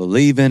that I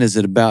believe in? Is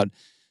it about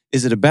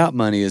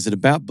money? Is it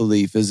about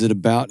belief? Is it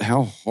about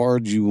how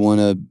hard you want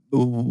to,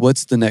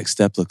 what's the next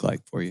step look like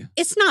for you?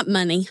 It's not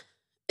money.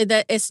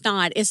 It's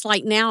not. It's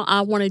like now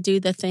I want to do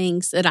the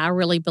things that I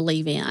really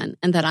believe in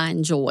and that I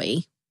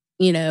enjoy.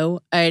 And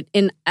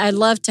I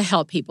love to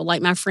help people.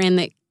 Like my friend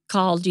that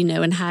called,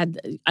 and had,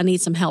 I need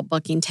some help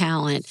booking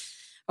talent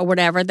or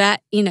whatever.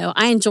 That,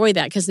 I enjoy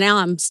that because now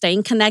I'm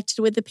staying connected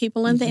with the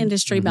people in the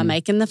industry by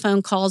making the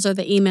phone calls or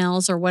the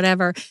emails or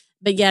whatever,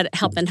 but yet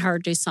helping her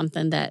do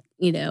something that,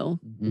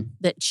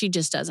 that she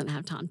just doesn't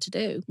have time to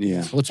do.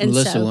 Yeah. What's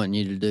Melissa wanting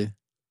you to do?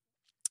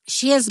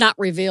 She has not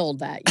revealed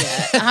that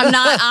yet. I'm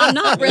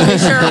not really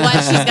sure what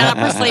she's got up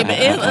her sleeve, but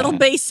it'll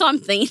be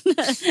something.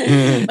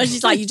 But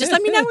she's like, you just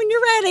let me know when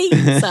you're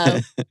ready. So,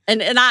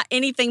 and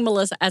anything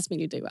Melissa asks me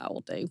to do, I will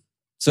do.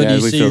 So do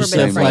you see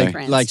yourself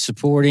like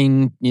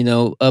supporting,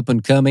 up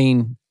and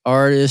coming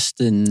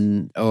artists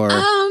or?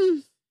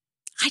 I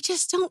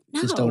just don't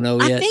know. Just don't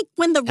know yet. I think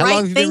when the How right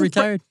long have you thing. been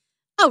retired?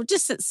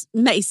 Just since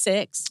May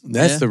 6th.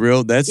 That's the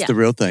real. That's the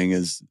real thing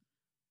is.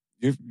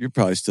 You're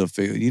probably still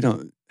figuring. You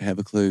don't have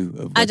a clue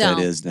of what that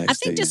is next. I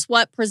think just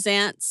what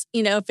presents.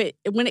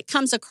 When it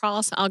comes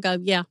across, I'll go,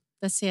 yeah,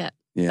 that's it.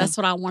 Yeah. That's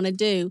what I want to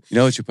do.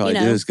 What you probably do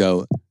is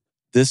go,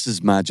 this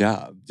is my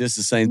job. Just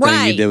the same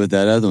thing you did with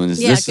that other one.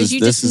 This is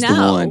the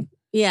one.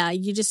 Yeah,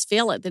 you just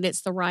feel it that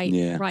it's the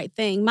right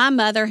thing. My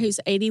mother, who's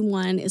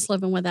 81, is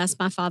living with us.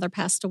 My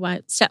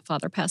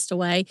stepfather passed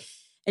away.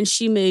 And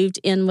she moved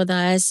in with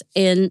us,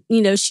 and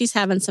she's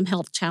having some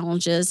health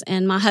challenges.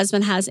 And my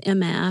husband has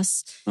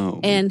MS,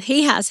 and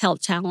he has health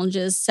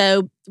challenges.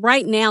 So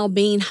right now,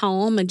 being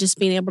home and just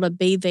being able to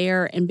be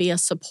there and be a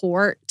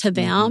support to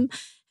them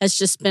has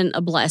just been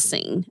a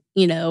blessing.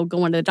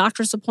 Going to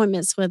doctor's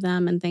appointments with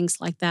them and things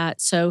like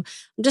that. So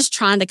I'm just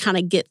trying to kind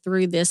of get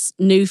through this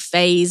new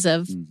phase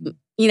of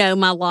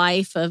my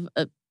life of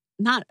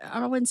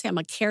I wouldn't say I'm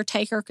a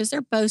caretaker because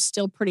they're both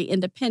still pretty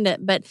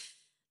independent, but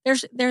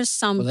there's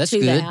some Well, that's to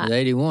good. that. At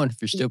 81,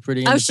 if you're still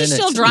pretty Oh, independent. she's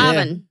still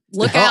driving. Yeah.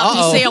 Look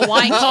out! You see a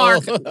white car,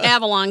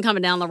 Avalon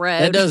coming down the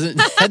road.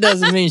 That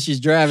doesn't mean she's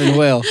driving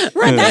well.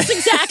 Right, that's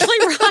exactly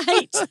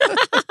right.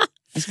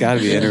 That's got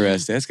to be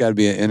interesting. That's got to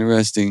be an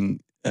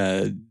interesting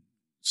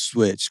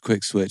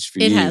quick switch for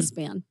you. It has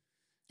been.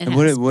 And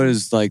what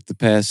is like the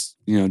past,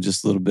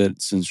 just a little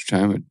bit since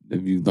retirement?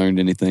 Have you learned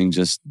anything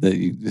just that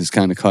just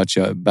kind of caught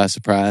you by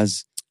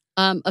surprise?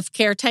 Of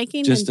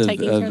caretaking, just and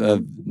taking care of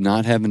of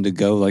not having to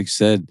go, like you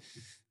said,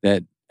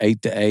 that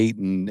 8 to 8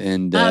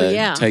 and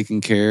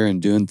taking care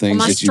and doing things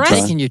my that you try.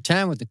 Taking your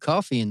time with the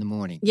coffee in the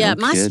morning. Yeah,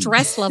 No my kidding.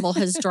 stress level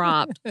has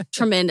dropped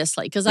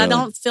tremendously because I Really?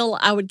 don't feel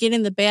I would get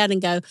in the bed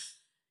and go,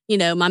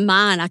 my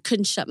mind, I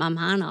couldn't shut my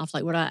mind off.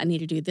 Like, I need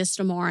to do this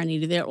tomorrow. I need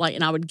to do that. Like,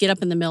 and I would get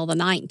up in the middle of the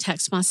night and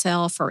text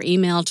myself or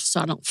email just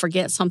so I don't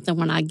forget something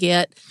when I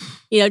get,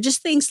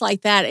 just things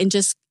like that. And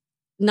just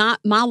my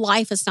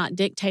life is not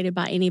dictated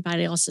by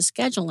anybody else's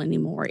schedule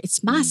anymore.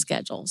 It's my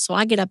schedule. So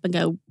I get up and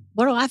go,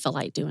 what do I feel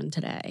like doing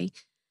today?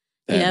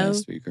 That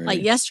has to be great.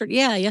 Like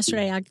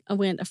yesterday I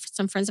went,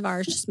 some friends of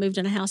ours just moved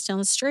in a house down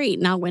the street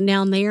and I went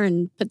down there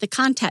and put the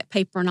contact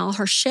paper on all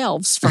her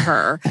shelves for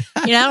her,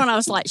 and I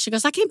was like, she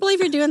goes, I can't believe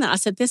you're doing that. I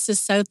said, this is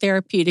so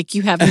therapeutic.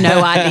 You have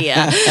no idea.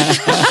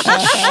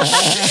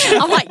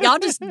 I'm like, y'all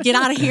just get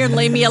out of here and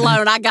leave me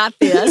alone. I got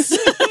this.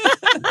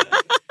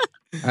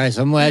 All right,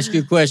 so I'm going to ask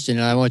you a question,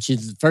 and I want you,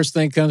 the first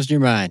thing comes to your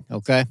mind,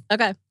 okay?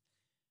 Okay.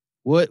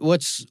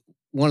 What's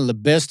one of the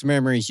best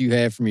memories you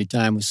have from your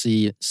time with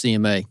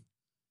CMA?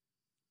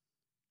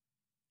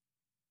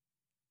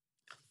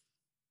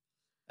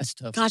 That's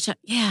tough. Gotcha.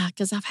 Yeah,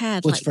 because I've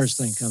had What's the first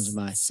thing comes to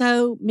mind?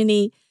 So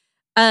many.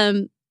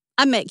 I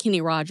met Kenny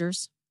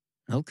Rogers.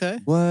 Okay.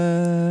 What?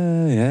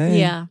 Hey.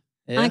 Yeah.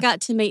 I got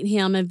to meet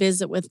him and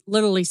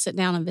literally sit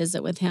down and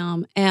visit with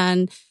him.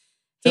 And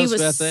Tell he us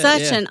was about that,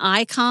 such yeah. an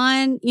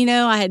icon.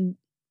 I had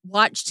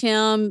watched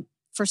him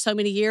for so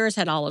many years,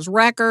 had all his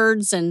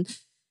records and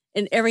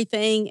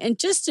everything. And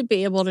just to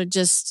be able to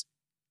just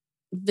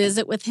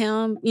visit with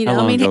him, How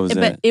long ago was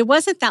but that? it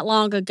wasn't that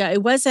long ago.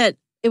 It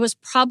was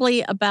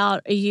probably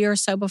about a year or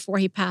so before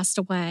he passed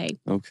away.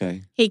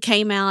 Okay. He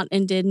came out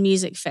and did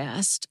Music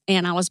Fest,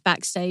 and I was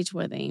backstage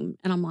with him.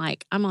 And I'm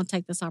like, I'm going to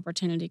take this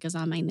opportunity because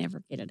I may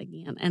never get it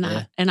again.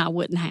 And I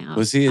wouldn't have.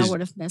 Was he I as would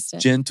have missed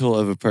it. gentle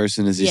of a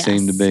person as he Yes.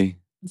 seemed to be?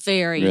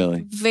 Very,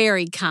 Really?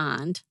 very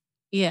kind.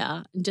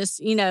 Yeah.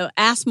 Just,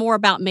 ask more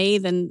about me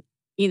than,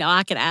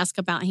 I could ask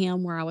about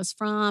him, where I was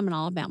from and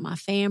all about my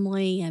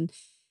family. And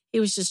he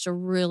was just a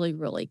really,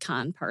 really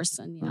kind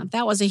person.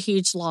 That was a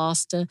huge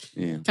loss to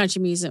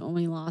country music when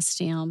we lost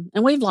him.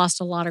 And we've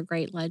lost a lot of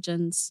great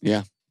legends.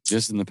 Yeah.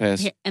 Just in the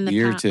past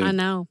year or two. I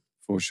know.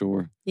 For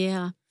sure.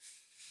 Yeah.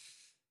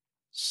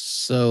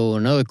 So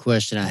another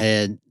question I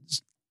had,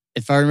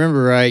 if I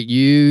remember right,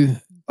 you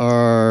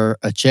are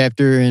a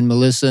chapter in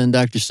Melissa and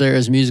Dr.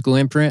 Sarah's musical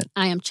imprint.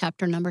 I am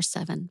chapter number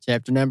 7.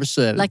 Chapter number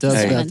 7. Lucky Tell us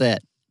 7. about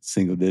that.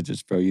 Single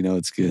digits, bro. You know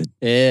it's good.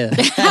 Yeah.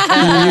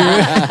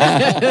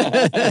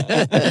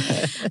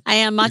 I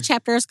am. My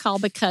chapter is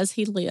called Because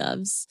He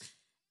Lives.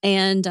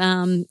 And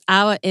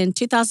in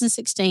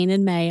 2016,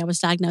 in May, I was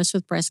diagnosed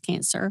with breast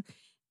cancer.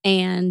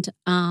 And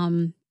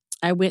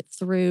I went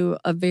through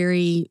a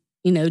very,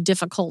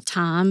 difficult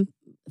time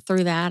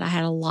through that. I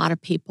had a lot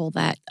of people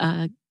that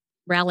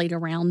rallied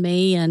around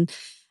me. And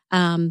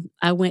I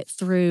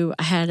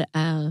had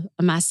a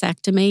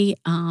mastectomy.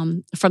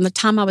 From the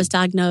time I was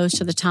diagnosed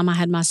to the time I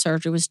had my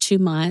surgery was 2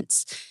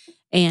 months.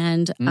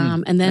 And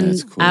then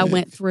I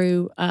went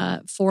through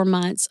 4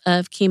 months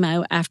of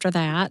chemo after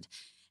that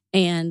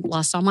and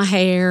lost all my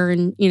hair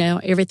and,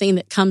 everything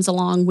that comes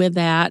along with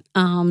that.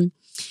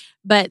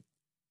 But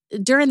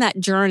during that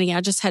journey,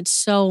 I just had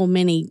so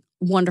many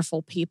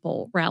wonderful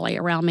people rally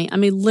around me. I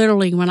mean,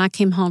 literally, when I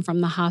came home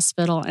from the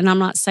hospital, and I'm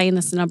not saying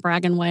this in a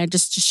bragging way,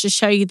 just to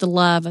show you the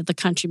love of the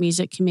country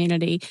music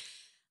community.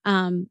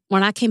 When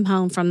I came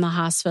home from the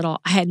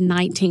hospital, I had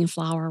 19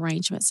 flower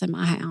arrangements in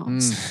my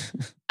house.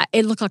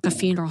 It looked like a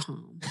funeral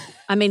home.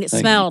 I mean, it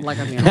smelled like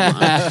a funeral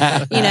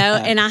home,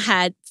 and I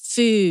had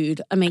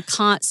food. I mean,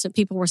 constant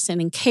people were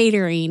sending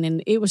catering,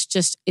 and it was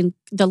just,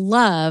 the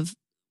love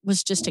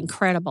was just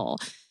incredible.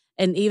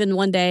 And even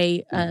one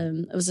day,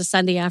 it was a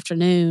Sunday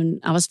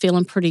afternoon, I was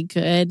feeling pretty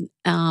good.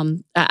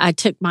 I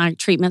took my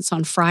treatments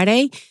on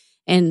Friday,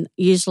 and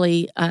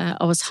usually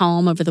I was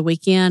home over the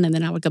weekend, and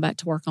then I would go back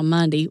to work on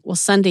Monday. Well,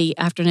 Sunday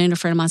afternoon, a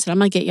friend of mine said, I'm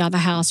going to get you out of the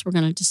house. We're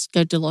going to just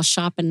go do a little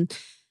shopping.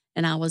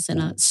 And I was in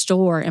a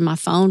store, and my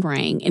phone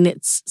rang, and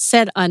it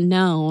said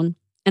unknown.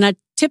 And I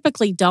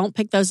typically don't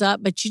pick those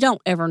up, but you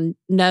don't ever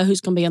know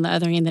who's going to be on the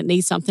other end that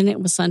needs something.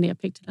 It was Sunday. I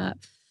picked it up.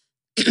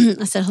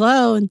 I said,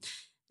 hello. And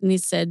he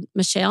said,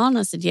 Mechalle? And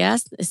I said,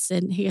 yes.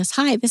 He goes,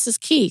 hi, this is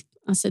Keith.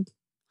 I said,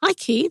 hi,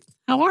 Keith.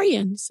 How are you?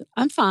 And he said,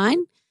 I'm fine.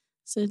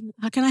 I said,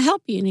 how can I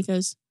help you? And he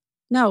goes,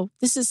 no,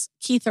 this is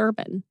Keith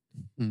Urban.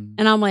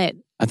 And I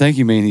went, I think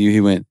you mean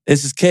he went,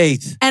 this is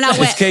Keith. And I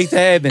went, it's Keith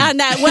Urban. I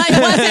know. Well, it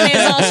wasn't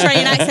his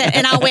Australian accent.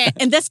 And I went,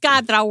 and this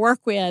guy that I work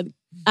with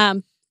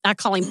I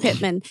call him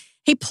Pittman.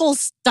 He pulls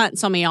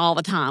stunts on me all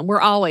the time.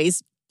 We're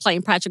always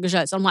playing practical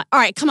jokes. I'm like, all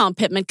right, come on,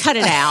 Pittman, cut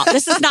it out.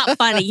 This is not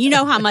funny. You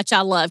know how much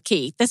I love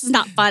Keith. This is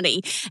not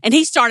funny. And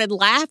he started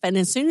laughing.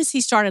 As soon as he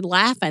started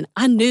laughing,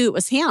 I knew it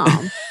was him.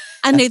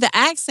 I knew the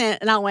accent,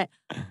 and I went,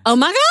 oh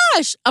my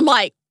gosh. I'm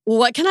like, well,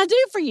 what can I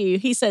do for you?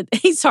 He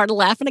started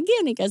laughing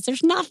again. He goes,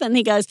 there's nothing.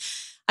 He goes,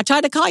 I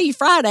tried to call you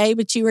Friday,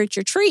 but you were at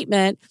your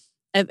treatment.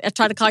 I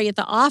tried to call you at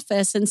the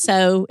office. And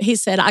so he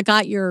said, I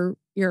got your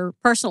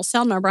personal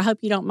cell number. I hope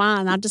you don't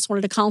mind. I just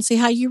wanted to call and see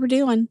how you were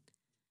doing.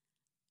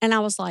 And I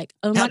was like,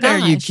 oh my gosh. How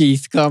dare you,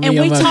 Keith? Call me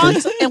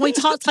and we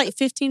talked like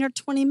 15 or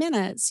 20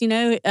 minutes,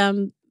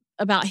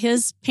 about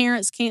his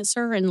parents'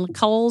 cancer and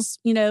Nicole's,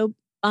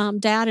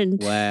 dad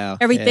and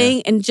everything.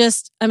 Yeah. And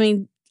just,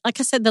 like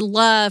I said, the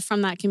love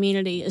from that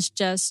community is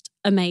just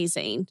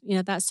amazing.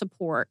 That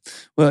support.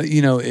 Well,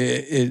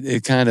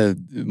 it kind of,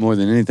 more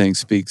than anything,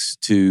 speaks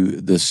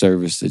to the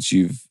service that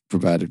you've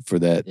provided for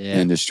that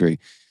industry.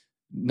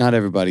 Not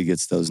everybody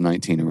gets those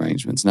 19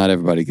 arrangements. Not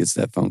everybody gets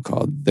that phone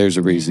call. There's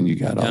a reason you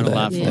got all that. A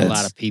lot for a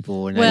lot of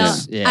people. And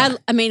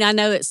I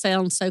know it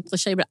sounds so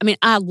cliche, but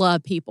I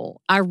love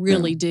people. I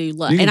really do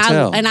love,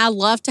 and I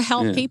love to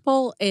help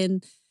people.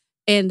 And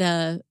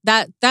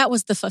that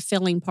was the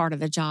fulfilling part of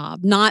the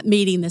job. Not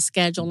meeting the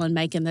schedule and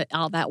making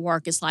all that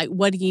work. It's like,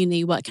 what do you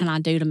need? What can I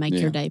do to make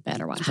your day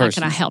better? How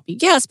can I help you?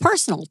 Yeah, it's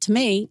personal to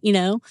me.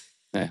 Yeah.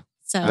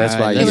 So that's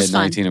why you get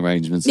 19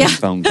 arrangements and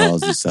phone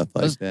calls and stuff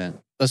like that.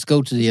 Let's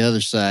go to the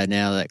other side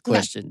now of that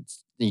question.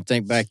 You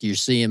think back to your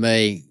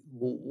CMA,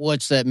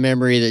 what's that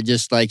memory that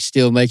just like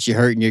still makes you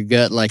hurt in your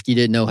gut, like you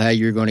didn't know how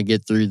you were going to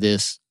get through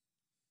this?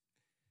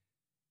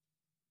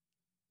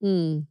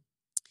 I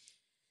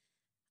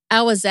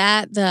was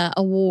at the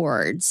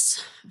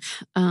awards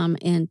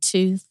in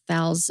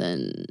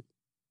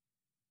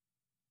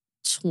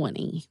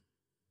 2020. I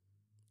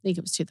think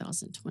it was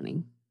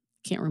 2020.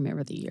 Can't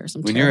remember the years.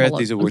 When you're at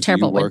these awards, I'm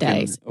terrible with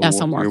days. Yes,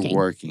 I'm working. You're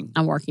working.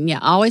 I'm working. Yeah,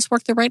 I always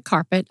work the red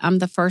carpet. I'm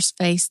the first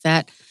face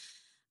that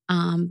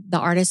the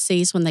artist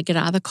sees when they get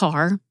out of the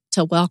car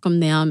to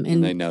welcome them,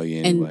 and they know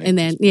you anyway. And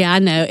then I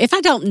know if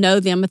I don't know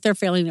them, if they're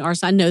feeling the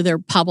artist, I know their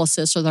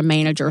publicist or their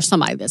manager or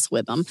somebody that's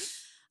with them.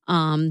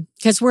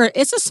 Because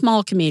it's a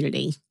small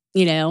community,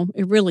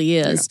 it really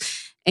is.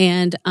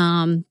 Yeah.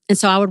 And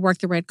so I would work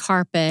the red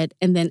carpet,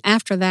 and then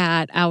after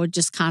that, I would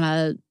just kind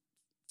of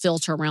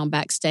filter around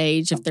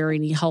backstage if there are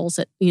any holes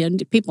that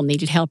people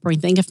needed help or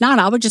anything. If not,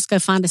 I would just go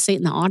find a seat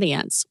in the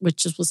audience,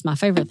 which was my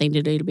favorite thing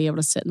to do, to be able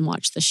to sit and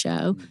watch the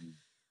show.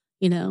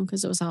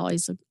 Because it was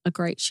always a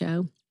great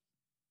show.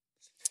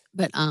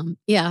 But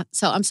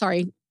so I'm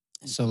sorry.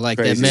 So like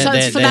Crazy.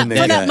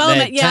 that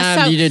moment,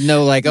 time you didn't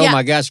know, like, oh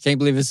my gosh, can't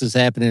believe this is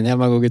happening. How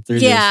am I going to get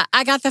through this? Yeah,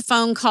 I got the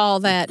phone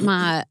call that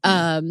my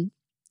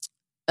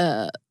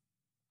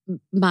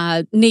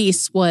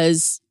niece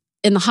was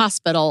in the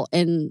hospital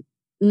and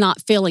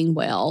not feeling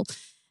well,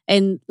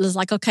 and was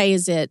like, okay,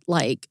 is it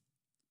like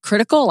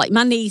critical? Like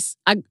my niece,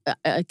 I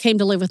came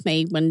to live with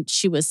me when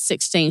she was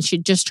 16.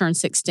 She'd just turned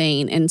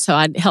 16, and so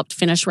I helped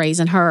finish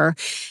raising her,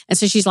 and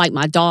so she's like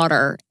my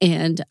daughter.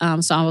 And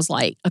so I was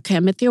like, okay,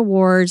 I'm at the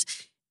awards.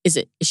 Is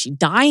she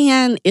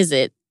dying? Is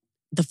it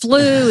the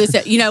flu? Is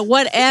it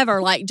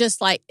whatever? Like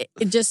just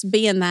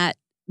being that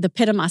the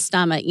pit of my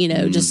stomach,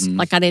 just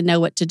like I didn't know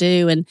what to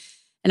do, and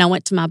I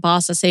went to my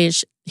boss. I said,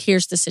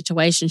 here's the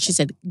situation. She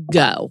said,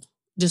 go.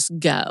 Just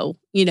go,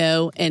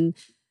 and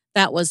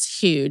that was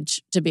huge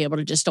to be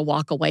able to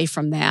walk away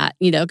from that,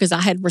 because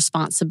I had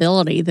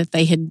responsibility that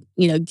they had,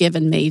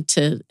 given me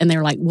to, and they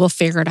were like, we'll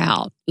figure it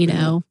out,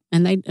 and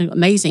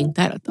amazing.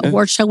 That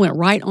award show went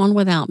right on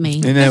without me.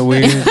 Isn't that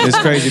weird? It's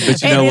crazy,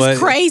 but you know what?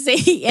 It's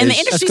crazy. And the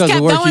industry's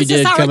kept going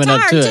since I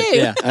retired too.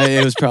 Yeah.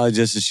 It was probably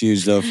just as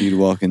huge though for you to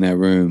walk in that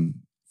room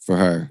for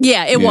her.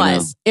 Yeah, it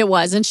was. It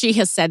was. And she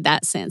has said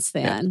that since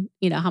then,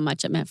 how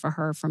much it meant for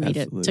her, for me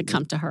to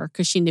come to her,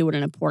 because she knew what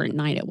an important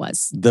night it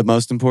was. The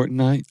most important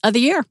night? Of the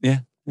year. Yeah.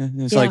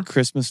 It's like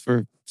Christmas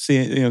for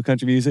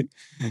country music.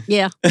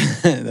 Yeah.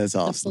 That's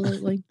awesome.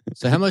 Absolutely.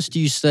 So how much do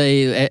you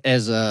say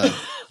as an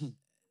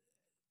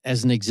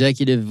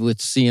executive with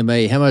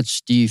CMA, how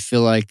much do you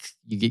feel like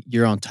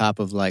you're on top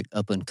of like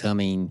up and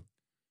coming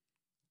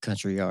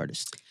country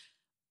artists?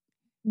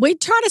 We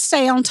try to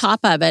stay on top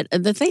of it.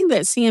 The thing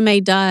that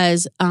CMA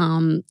does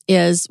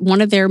is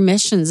one of their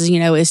missions,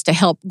 is to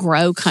help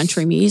grow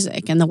country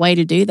music. And the way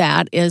to do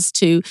that is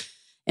to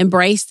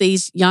embrace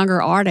these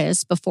younger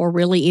artists before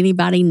really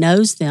anybody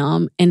knows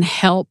them and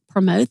help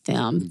promote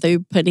them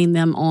through putting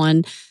them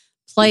on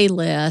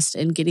playlists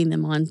and getting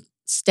them on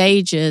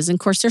stages. And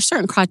of course, there's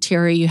certain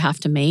criteria you have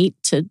to meet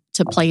to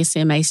play a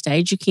CMA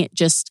stage. You can't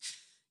just,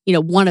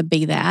 want to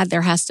be that.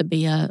 There has to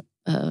be a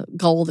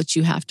goal that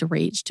you have to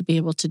reach to be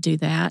able to do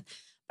that.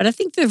 But I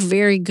think they're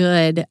very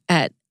good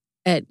at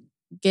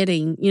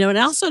getting, it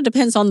also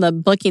depends on the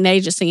booking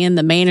agency and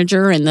the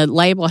manager and the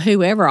label,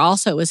 whoever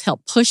also has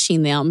helped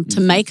pushing them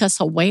to make us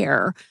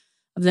aware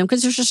of them,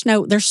 because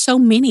there's so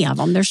many of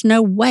them. There's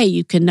no way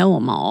you can know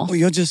them all. Well,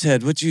 you just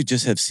have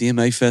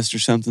CMA Fest or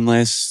something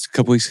last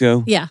couple weeks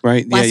ago? Yeah.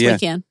 Right? Last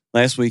weekend.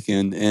 last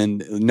weekend,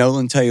 and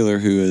Nolan Taylor,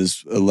 who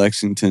is a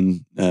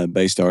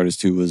Lexington-based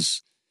artist, he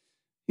was,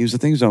 I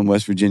think he was on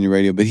West Virginia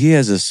radio, but he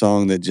has a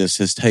song that just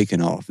has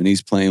taken off, and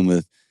he's playing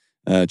with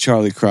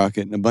Charlie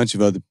Crockett and a bunch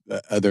of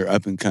other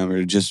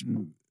up-and-comers, just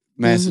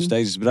massive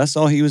stages. But I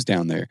saw he was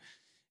down there,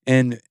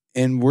 and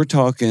we're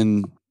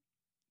talking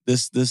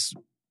this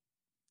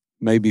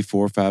maybe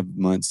 4 or 5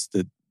 months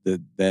that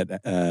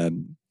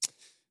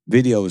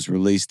video was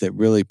released that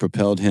really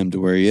propelled him to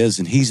where he is,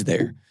 and he's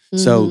there.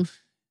 So,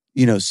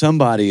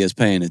 somebody is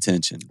paying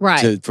attention,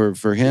 right?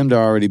 For him to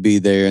already be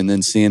there, and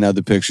then seeing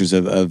other pictures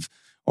of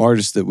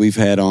artists that we've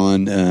had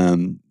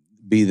on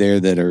be there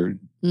that are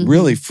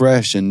really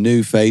fresh and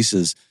new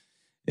faces.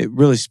 It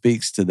really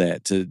speaks to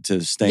that,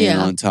 to staying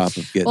on top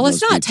of getting. Well,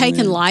 it's not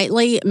taken in.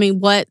 lightly. I mean,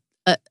 what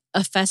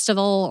a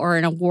festival or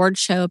an award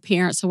show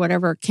appearance or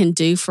whatever can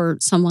do for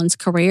someone's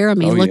career. I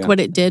mean, look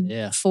what it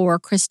did for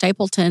Chris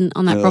Stapleton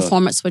on that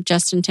performance with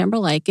Justin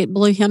Timberlake. It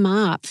blew him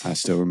up. I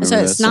still remember so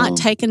that it's not song.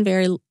 taken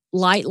very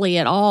lightly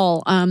at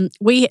all.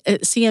 We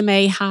at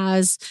CMA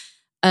has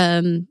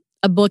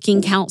a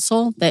booking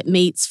council that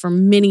meets for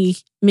many,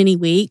 many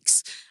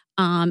weeks.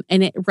 And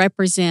it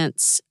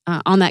represents,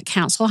 on that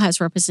council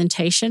has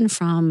representation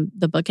from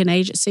the booking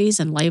agencies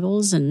and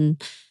labels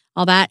and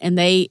all that. And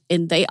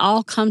they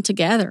all come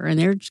together, and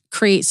there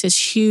creates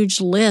this huge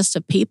list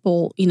of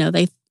people,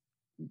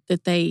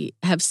 that they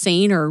have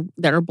seen or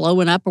that are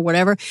blowing up or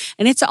whatever.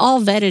 And it's all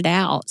vetted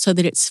out so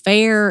that it's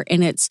fair,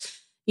 and it's,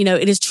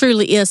 it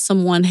truly is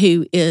someone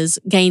who is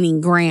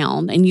gaining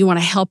ground, and you want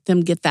to help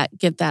them get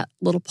that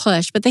little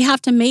push. But they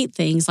have to meet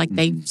things like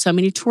so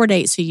many tour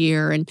dates a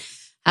year, and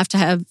have to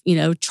have,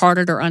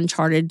 charted or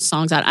uncharted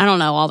songs out. I don't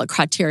know all the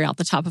criteria off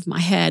the top of my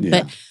head,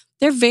 but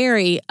they're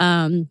very,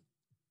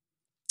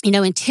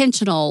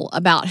 intentional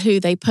about who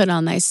they put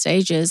on those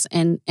stages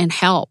and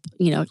help.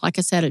 Like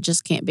I said, it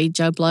just can't be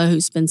Joe Blow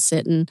who's been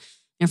sitting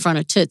in front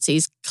of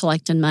Tootsie's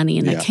collecting money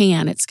in a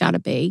can. It's got to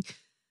be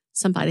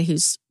somebody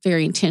who's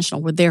very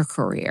intentional with their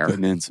career.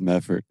 Putting in some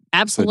effort.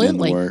 Absolutely. Putting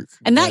in the work.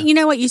 And that,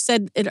 what you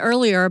said it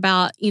earlier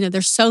about,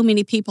 there's so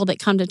many people that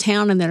come to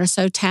town and that are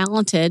so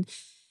talented,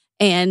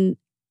 and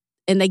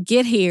they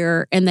get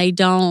here and they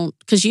don't,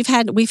 because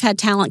we've had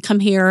talent come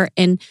here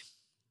and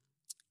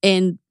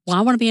well,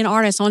 I want to be an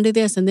artist, I want to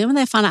do this. And then when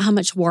they find out how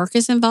much work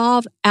is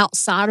involved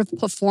outside of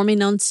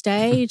performing on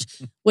stage,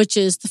 which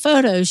is the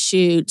photo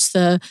shoots,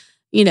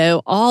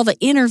 all the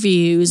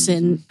interviews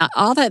and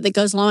all that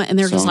goes along. And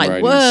they're just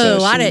like, whoa,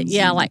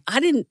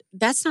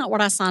 that's not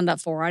what I signed up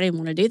for. I didn't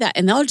want to do that.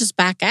 And they'll just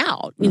back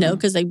out,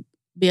 because they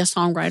be a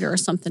songwriter or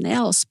something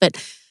else. But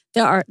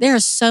there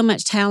is so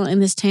much talent in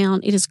this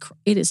town. It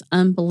is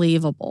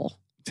unbelievable.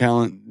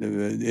 Talent,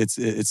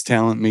 it's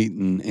talent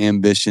meeting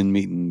ambition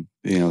meeting,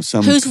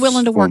 some who's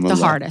willing to work the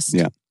hardest.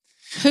 Yeah.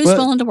 Who's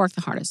willing to work the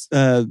hardest?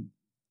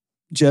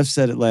 Jeff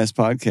said it last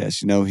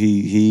podcast,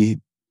 he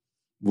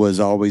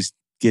was always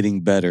getting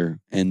better,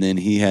 and then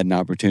he had an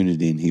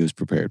opportunity and he was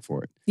prepared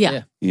for it.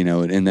 Yeah.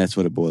 And that's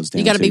what it boils down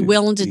to. You got to be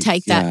willing to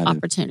take that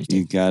opportunity.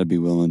 You got to be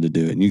willing to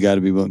do it, and you got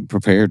to be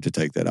prepared to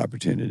take that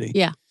opportunity.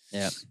 Yeah.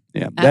 Yeah.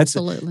 Yeah,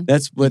 absolutely.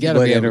 That's what you gotta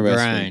be able to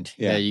interests grind.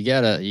 me. Yeah,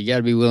 you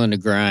gotta be willing to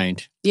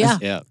grind. Yeah,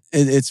 yeah.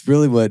 It's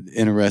really what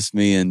interests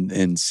me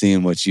in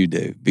seeing what you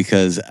do,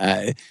 because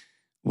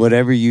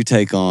whatever you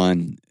take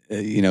on,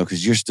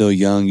 because you're still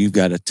young, you've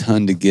got a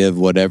ton to give.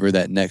 Whatever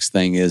that next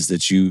thing is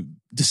that you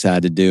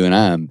decide to do, and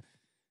I'm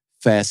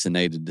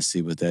fascinated to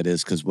see what that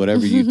is, because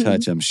whatever you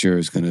touch, I'm sure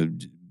is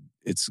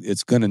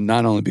it's gonna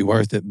not only be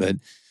worth it, but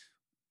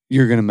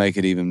you're gonna make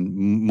it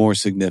even more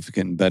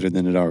significant and better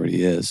than it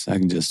already is.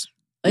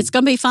 It's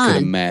going to be fun.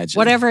 Imagine.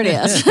 Whatever it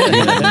is.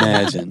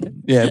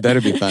 Imagine. Yeah, it better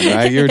be fun,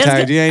 right? You're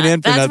tired. You ain't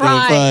in for nothing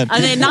but fun.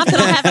 I mean, not that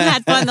I haven't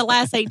had fun the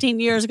last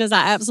 18 years, because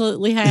I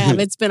absolutely have.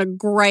 It's been a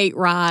great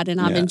ride, and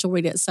I've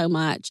enjoyed it so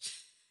much.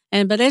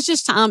 But it's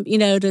just time,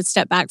 to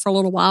step back for a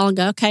little while and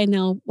go, okay,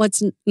 now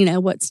what's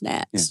next?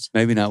 Yeah.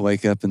 Maybe not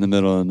wake up in the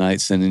middle of the night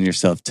sending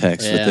yourself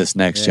texts with this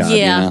next job.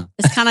 Yeah,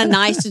 it's kind of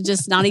nice to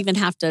just not even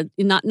have to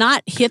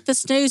not hit the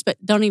snooze, but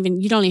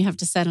you don't even have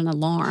to set an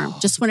alarm.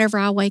 Just whenever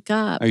I wake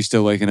up. Are you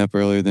still waking up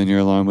earlier than your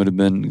alarm would have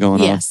been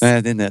going off?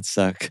 Didn't that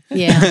suck?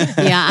 Yeah,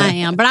 I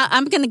am. But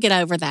I'm going to get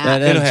over that.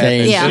 That'll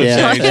change. Yeah,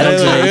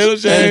 It'll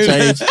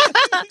change.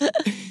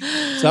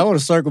 So I want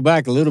to circle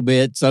back a little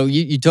bit. So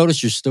you told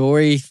us your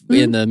story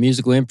in the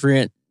Musical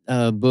Imprint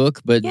book,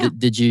 but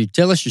did you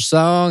tell us your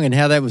song and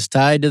how that was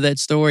tied to that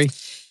story?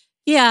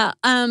 Yeah.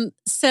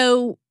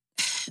 So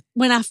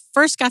when I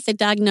first got the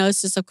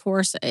diagnosis, of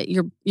course,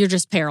 you're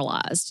just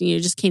paralyzed. You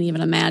just can't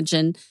even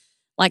imagine,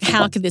 like,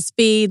 how could this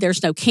be?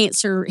 There's no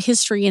cancer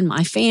history in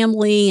my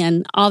family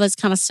and all this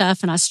kind of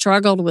stuff. And I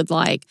struggled with,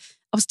 I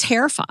was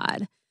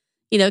terrified.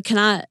 I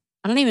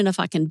don't even know if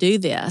I can do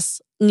this.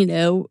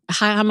 How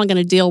am I going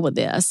to deal with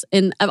this?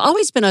 And I've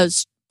always been a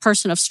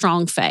person of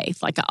strong faith.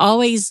 I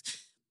always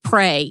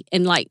pray.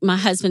 And my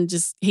husband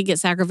he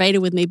gets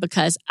aggravated with me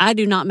because I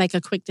do not make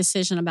a quick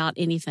decision about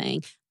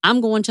anything.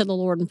 I'm going to the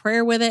Lord in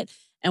prayer with it.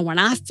 And when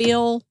I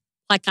feel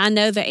like I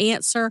know the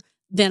answer,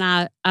 then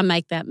I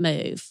make that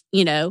move,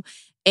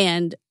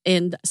 And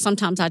And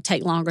sometimes I'd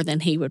take longer than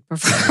he would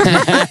prefer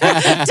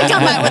to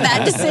come up with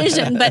that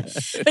decision.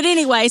 But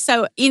anyway,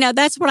 so,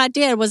 that's what I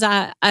did was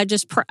I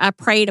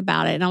prayed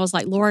about it. And I was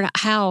like, Lord,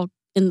 how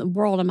in the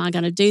world am I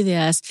going to do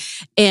this?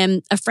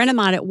 And a friend of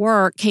mine at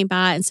work came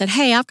by and said,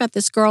 hey, I've got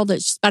this girl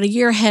that's about a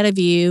year ahead of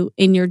you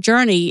in your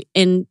journey.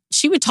 And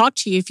she would talk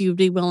to you if you would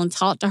be willing to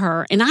talk to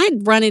her. And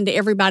I'd run into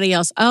everybody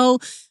else. Oh,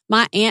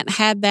 my aunt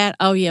had that.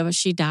 Oh, yeah, but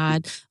she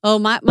died. Oh,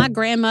 my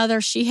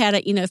grandmother, she had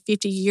it,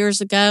 50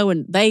 years ago,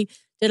 and they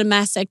did a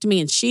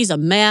mastectomy and she's a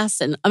mess.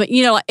 And I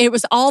mean, it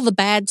was all the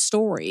bad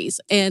stories.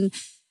 And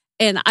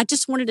I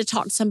just wanted to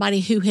talk to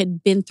somebody who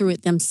had been through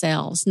it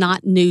themselves,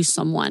 not knew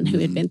someone who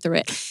had been through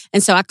it.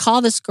 And so I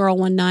called this girl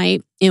one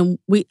night, and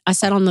I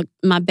sat on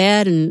my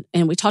bed and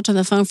we talked on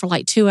the phone for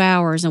like 2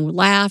 hours, and we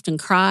laughed and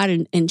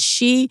cried. And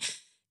she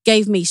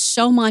gave me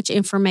so much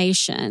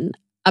information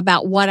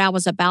about what I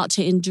was about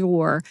to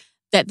endure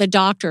that the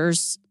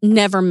doctors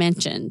never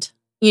mentioned,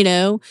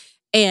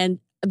 and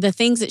the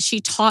things that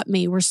she taught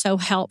me were so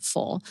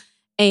helpful.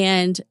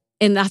 And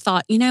I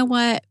thought, you know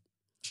what?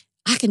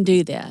 I can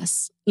do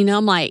this.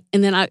 I'm like,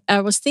 and then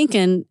I was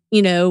thinking,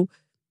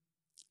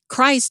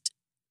 Christ,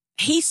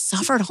 he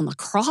suffered on the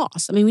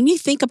cross. I mean, when you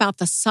think about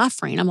the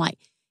suffering, I'm like,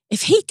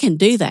 if he can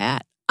do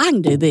that, I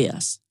can do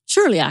this.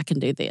 Surely I can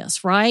do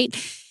this, right?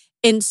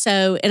 And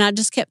so, and I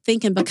just kept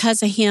thinking,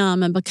 because of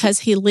him and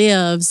because he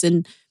lives,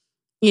 and,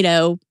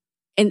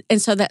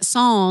 and so that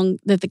song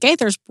that the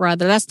Gaithers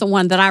brother, that's the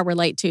one that I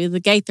relate to,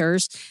 the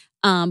Gaithers,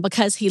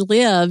 because he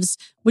lives,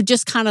 would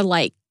just kind of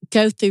like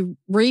go through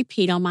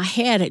repeat on my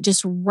head at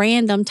just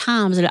random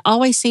times. And it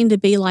always seemed to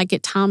be like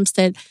at times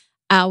that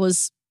I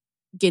was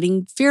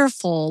getting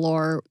fearful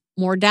or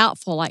more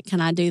doubtful, like,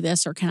 can I do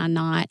this or can I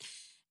not?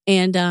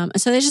 And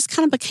so that just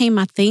kind of became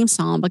my theme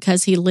song,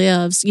 because he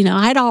lives.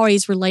 I had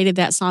always related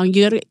that song.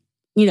 You go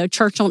to,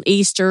 church on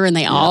Easter, and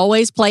they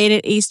always play it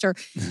at Easter.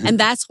 And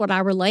that's what I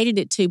related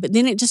it to. But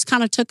then it just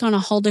kind of took on a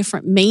whole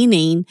different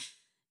meaning.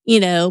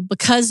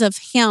 Because of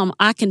him,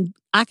 I can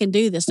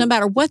do this. No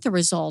matter what the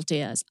result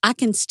is, I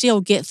can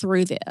still get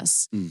through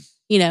this.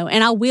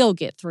 And I will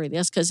get through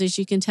this, because as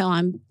you can tell,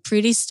 I'm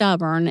pretty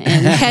stubborn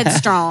and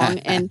headstrong.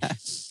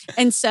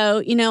 And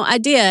so, I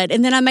did.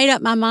 And then I made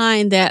up my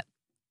mind that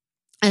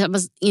I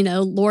was,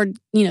 Lord,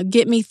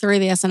 get me through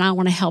this, and I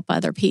want to help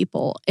other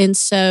people. And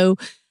so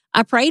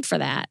I prayed for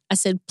that. I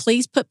said,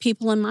 please put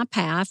people in my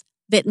path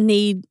that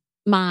need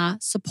my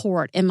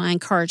support and my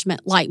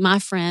encouragement, like my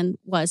friend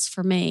was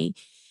for me.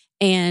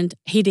 And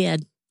he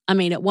did. I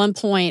mean, at one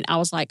point I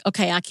was like,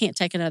 okay, I can't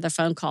take another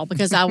phone call,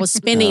 because I was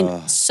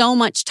spending so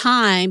much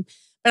time,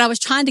 but I was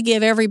trying to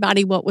give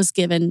everybody what was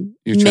given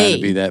me. You're trying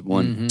to be that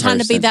one trying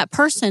to be that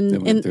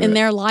person in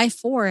their life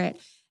for it.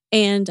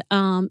 And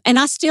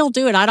I still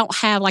do it. I don't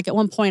have, like, at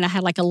one point I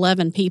had like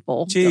 11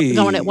 people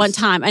going at one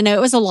time. I know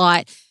it was a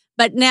lot,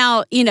 but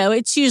now,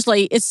 it's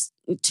usually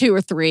 2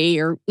 or 3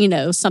 or,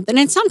 something.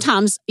 And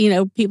sometimes,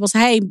 people say,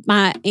 hey,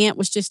 my aunt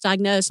was just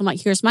diagnosed. I'm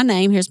like, here's my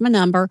name, here's my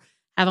number.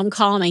 Have them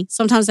call me.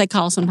 Sometimes they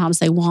call, sometimes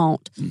they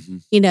won't,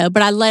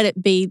 but I let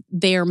it be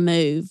their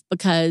move,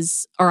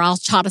 or I'll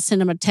try to send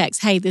them a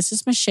text. Hey, this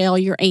is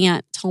Mechalle. Your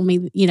aunt told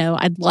me,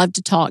 I'd love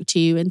to talk to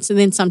you. And so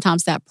then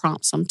sometimes that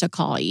prompts them to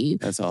call you.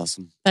 That's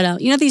awesome. But,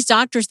 these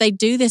doctors, they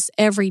do this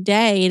every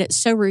day, and it's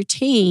so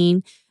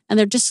routine, and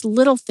they're just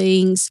little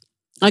things.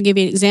 I'll give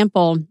you an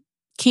example.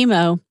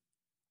 Chemo.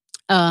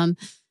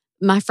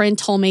 My friend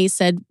told me, he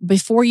said,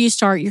 before you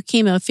start your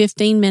chemo,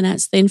 15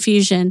 minutes, the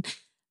infusion,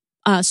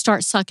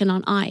 start sucking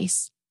on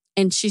ice.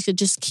 And she could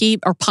just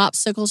or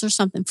popsicles or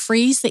something,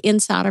 freeze the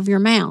inside of your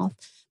mouth,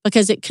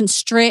 because it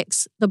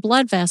constricts the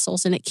blood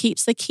vessels and it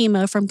keeps the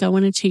chemo from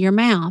going into your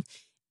mouth.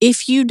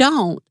 If you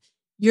don't,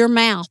 your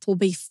mouth will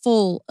be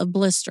full of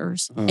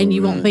blisters and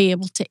you won't be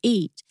able to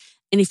eat.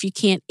 And if you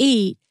can't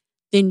eat,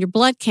 then your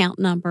blood count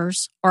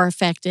numbers are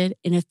affected.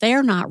 And if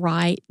they're not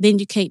right, then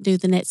you can't do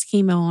the next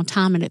chemo on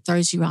time, and it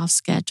throws you off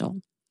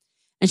schedule.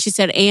 And she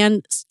said,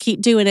 and keep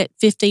doing it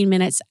 15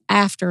 minutes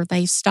after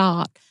they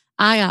stopped.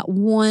 I got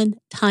one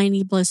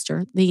tiny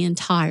blister the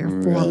entire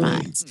 4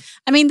 months.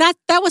 I mean, that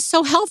was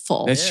so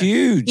helpful. That's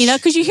huge.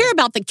 Because you hear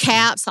about the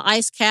caps, the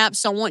ice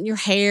caps, don't want your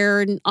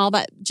hair and all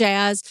that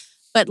jazz.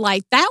 But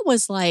that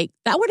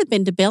would have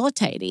been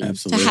debilitating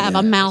to have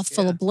a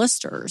mouthful of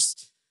blisters.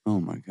 Oh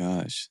my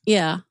gosh.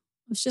 Yeah.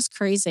 It was just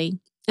crazy.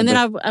 And then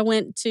I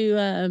went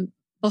to,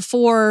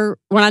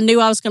 when I knew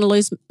I was going to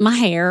lose my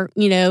hair,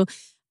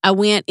 I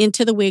went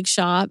into the wig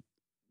shop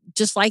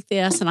just like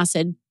this, and I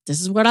said, this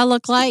is what I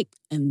look like,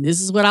 and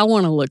this is what I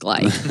want to look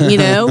like,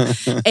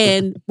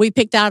 And we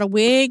picked out a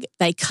wig.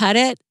 They cut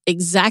it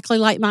exactly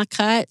like my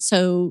cut.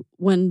 So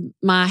when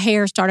my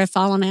hair started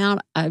falling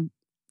out, I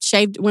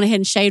went ahead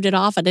and shaved it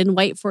off. I didn't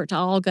wait for it to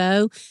all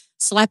go.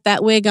 Slapped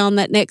that wig on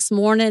that next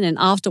morning and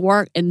off to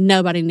work, and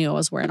nobody knew I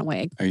was wearing a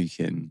wig. Are you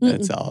kidding?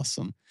 That's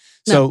awesome.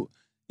 No.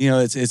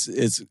 So,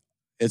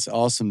 it's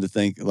awesome to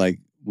think, like,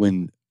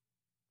 when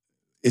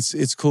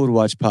it's cool to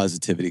watch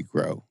positivity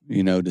grow,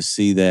 to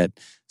see that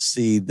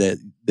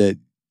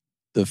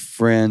the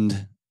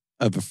friend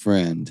of a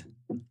friend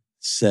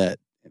set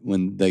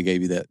when they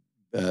gave you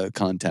that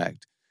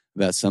contact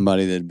about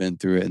somebody that had been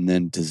through it, and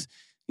then to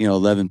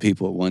 11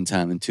 people at one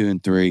time, and 2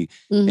 and 3,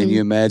 and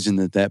you imagine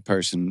that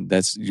person,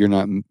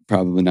 you're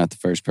probably not the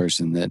first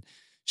person that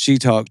she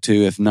talked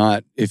to.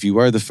 If you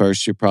were the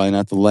first, you're probably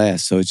not the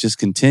last. So it just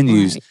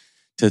continues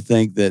to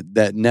think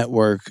that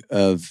network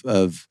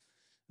of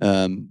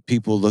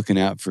people looking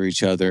out for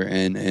each other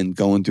and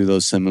going through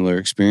those similar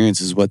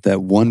experiences, what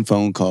that one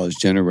phone call has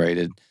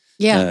generated,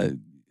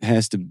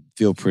 has to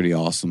feel pretty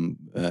awesome,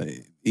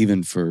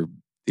 even for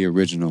the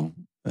original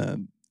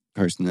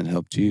person that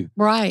helped you.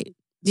 Right.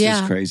 It's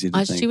just crazy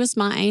to think. She was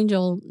my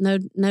angel,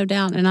 no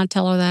doubt. And I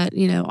tell her that,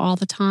 all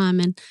the time.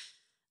 And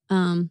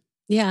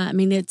I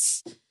mean,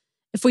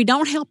 if we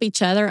don't help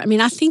each other, I mean,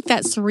 I think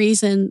that's the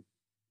reason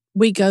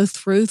we go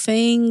through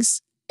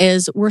things,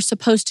 is we're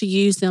supposed to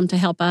use them to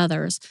help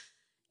others.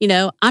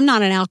 I'm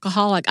not an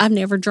alcoholic. I've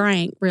never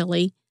drank,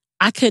 really.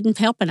 I couldn't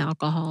help an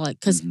alcoholic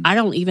because I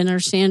don't even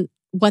understand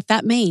what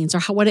that means or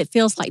what it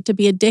feels like to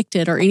be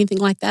addicted or anything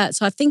like that.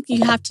 So I think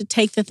you have to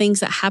take the things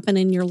that happen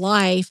in your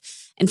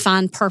life and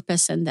find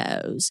purpose in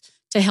those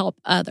to help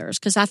others,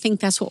 because I think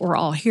that's what we're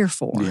all here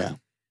for. Yeah.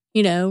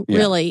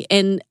 Really.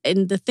 And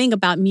the thing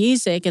about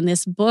music and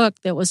this book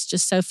that was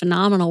just so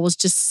phenomenal was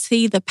just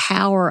see the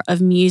power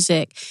of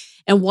music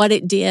and what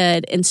it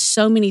did in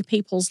so many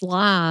people's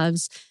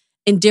lives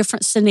in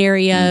different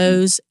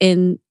scenarios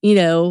and,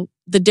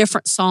 the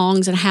different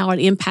songs and how it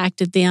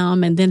impacted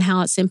them and then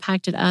how it's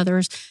impacted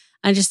others.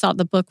 I just thought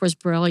the book was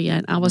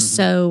brilliant. I was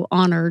so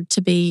honored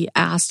to be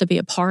asked to be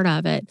a part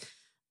of it.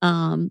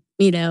 I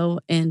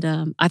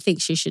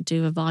think she should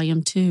do a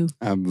volume 2.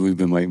 We've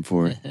been waiting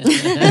for it.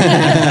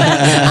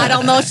 I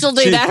don't know if she'll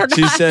do that or not.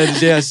 She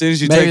said, as soon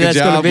as you Maybe take a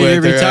job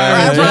with her.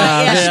 Right,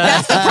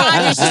 that's the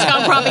project she's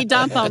going to probably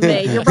dump on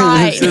me. You're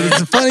right.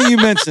 It's funny you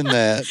mentioned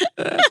that.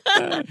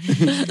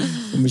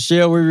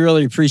 Mechalle, we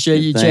really appreciate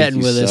you chatting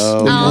with us.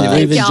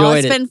 We've enjoyed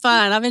it. It's been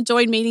fun. I've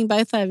enjoyed meeting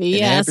both of you. And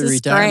yes,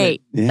 it's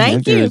great. Yeah,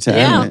 Thank you.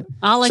 Retirement. Yeah,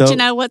 I'll let you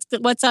know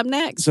what's up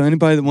next. So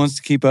anybody that wants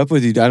to keep up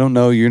with you, I don't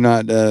know, you're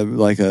not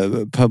like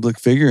a public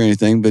figure or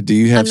anything, but do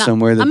you have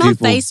somewhere that I'm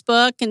people... on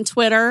Facebook and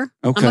Twitter.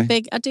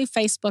 Okay. I do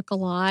Facebook a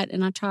lot,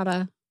 and I try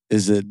to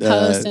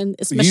post. And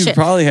it's you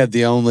probably have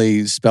the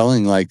only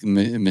spelling like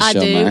Mechalle I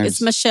do. Myers.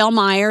 It's Mechalle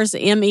Myers,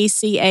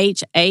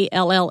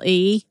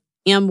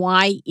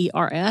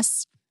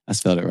 MECHALLE-MYERS. I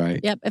spelled it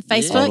right. Yep, at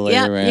Facebook.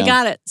 Yeah, you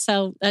got it.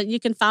 So you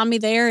can find me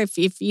there. If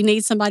you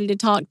need somebody to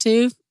talk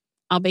to,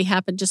 I'll be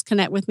happy to just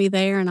connect with me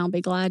there, and I'll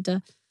be glad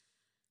to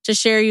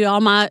share you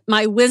all my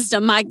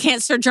wisdom, my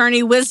cancer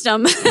journey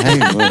wisdom. Hey,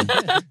 well,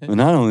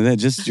 not only that,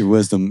 just your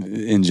wisdom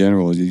in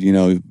general.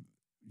 You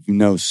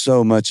know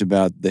so much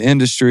about the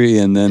industry,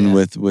 and then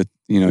with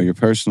your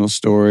personal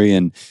story,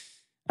 and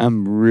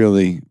I'm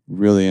really,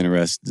 really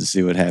interested to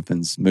see what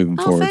happens moving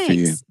forward for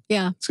you.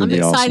 Yeah, I'm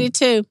excited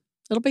too.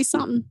 It'll be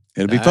something.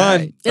 It'll be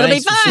fun. Right. It'll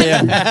Thanks, be fun.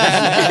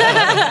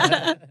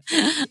 Mechalle.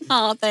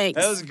 Oh, thanks.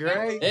 That was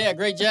great. Yeah,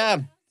 great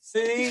job.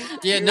 See?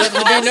 Yeah,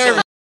 nothing to be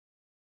nervous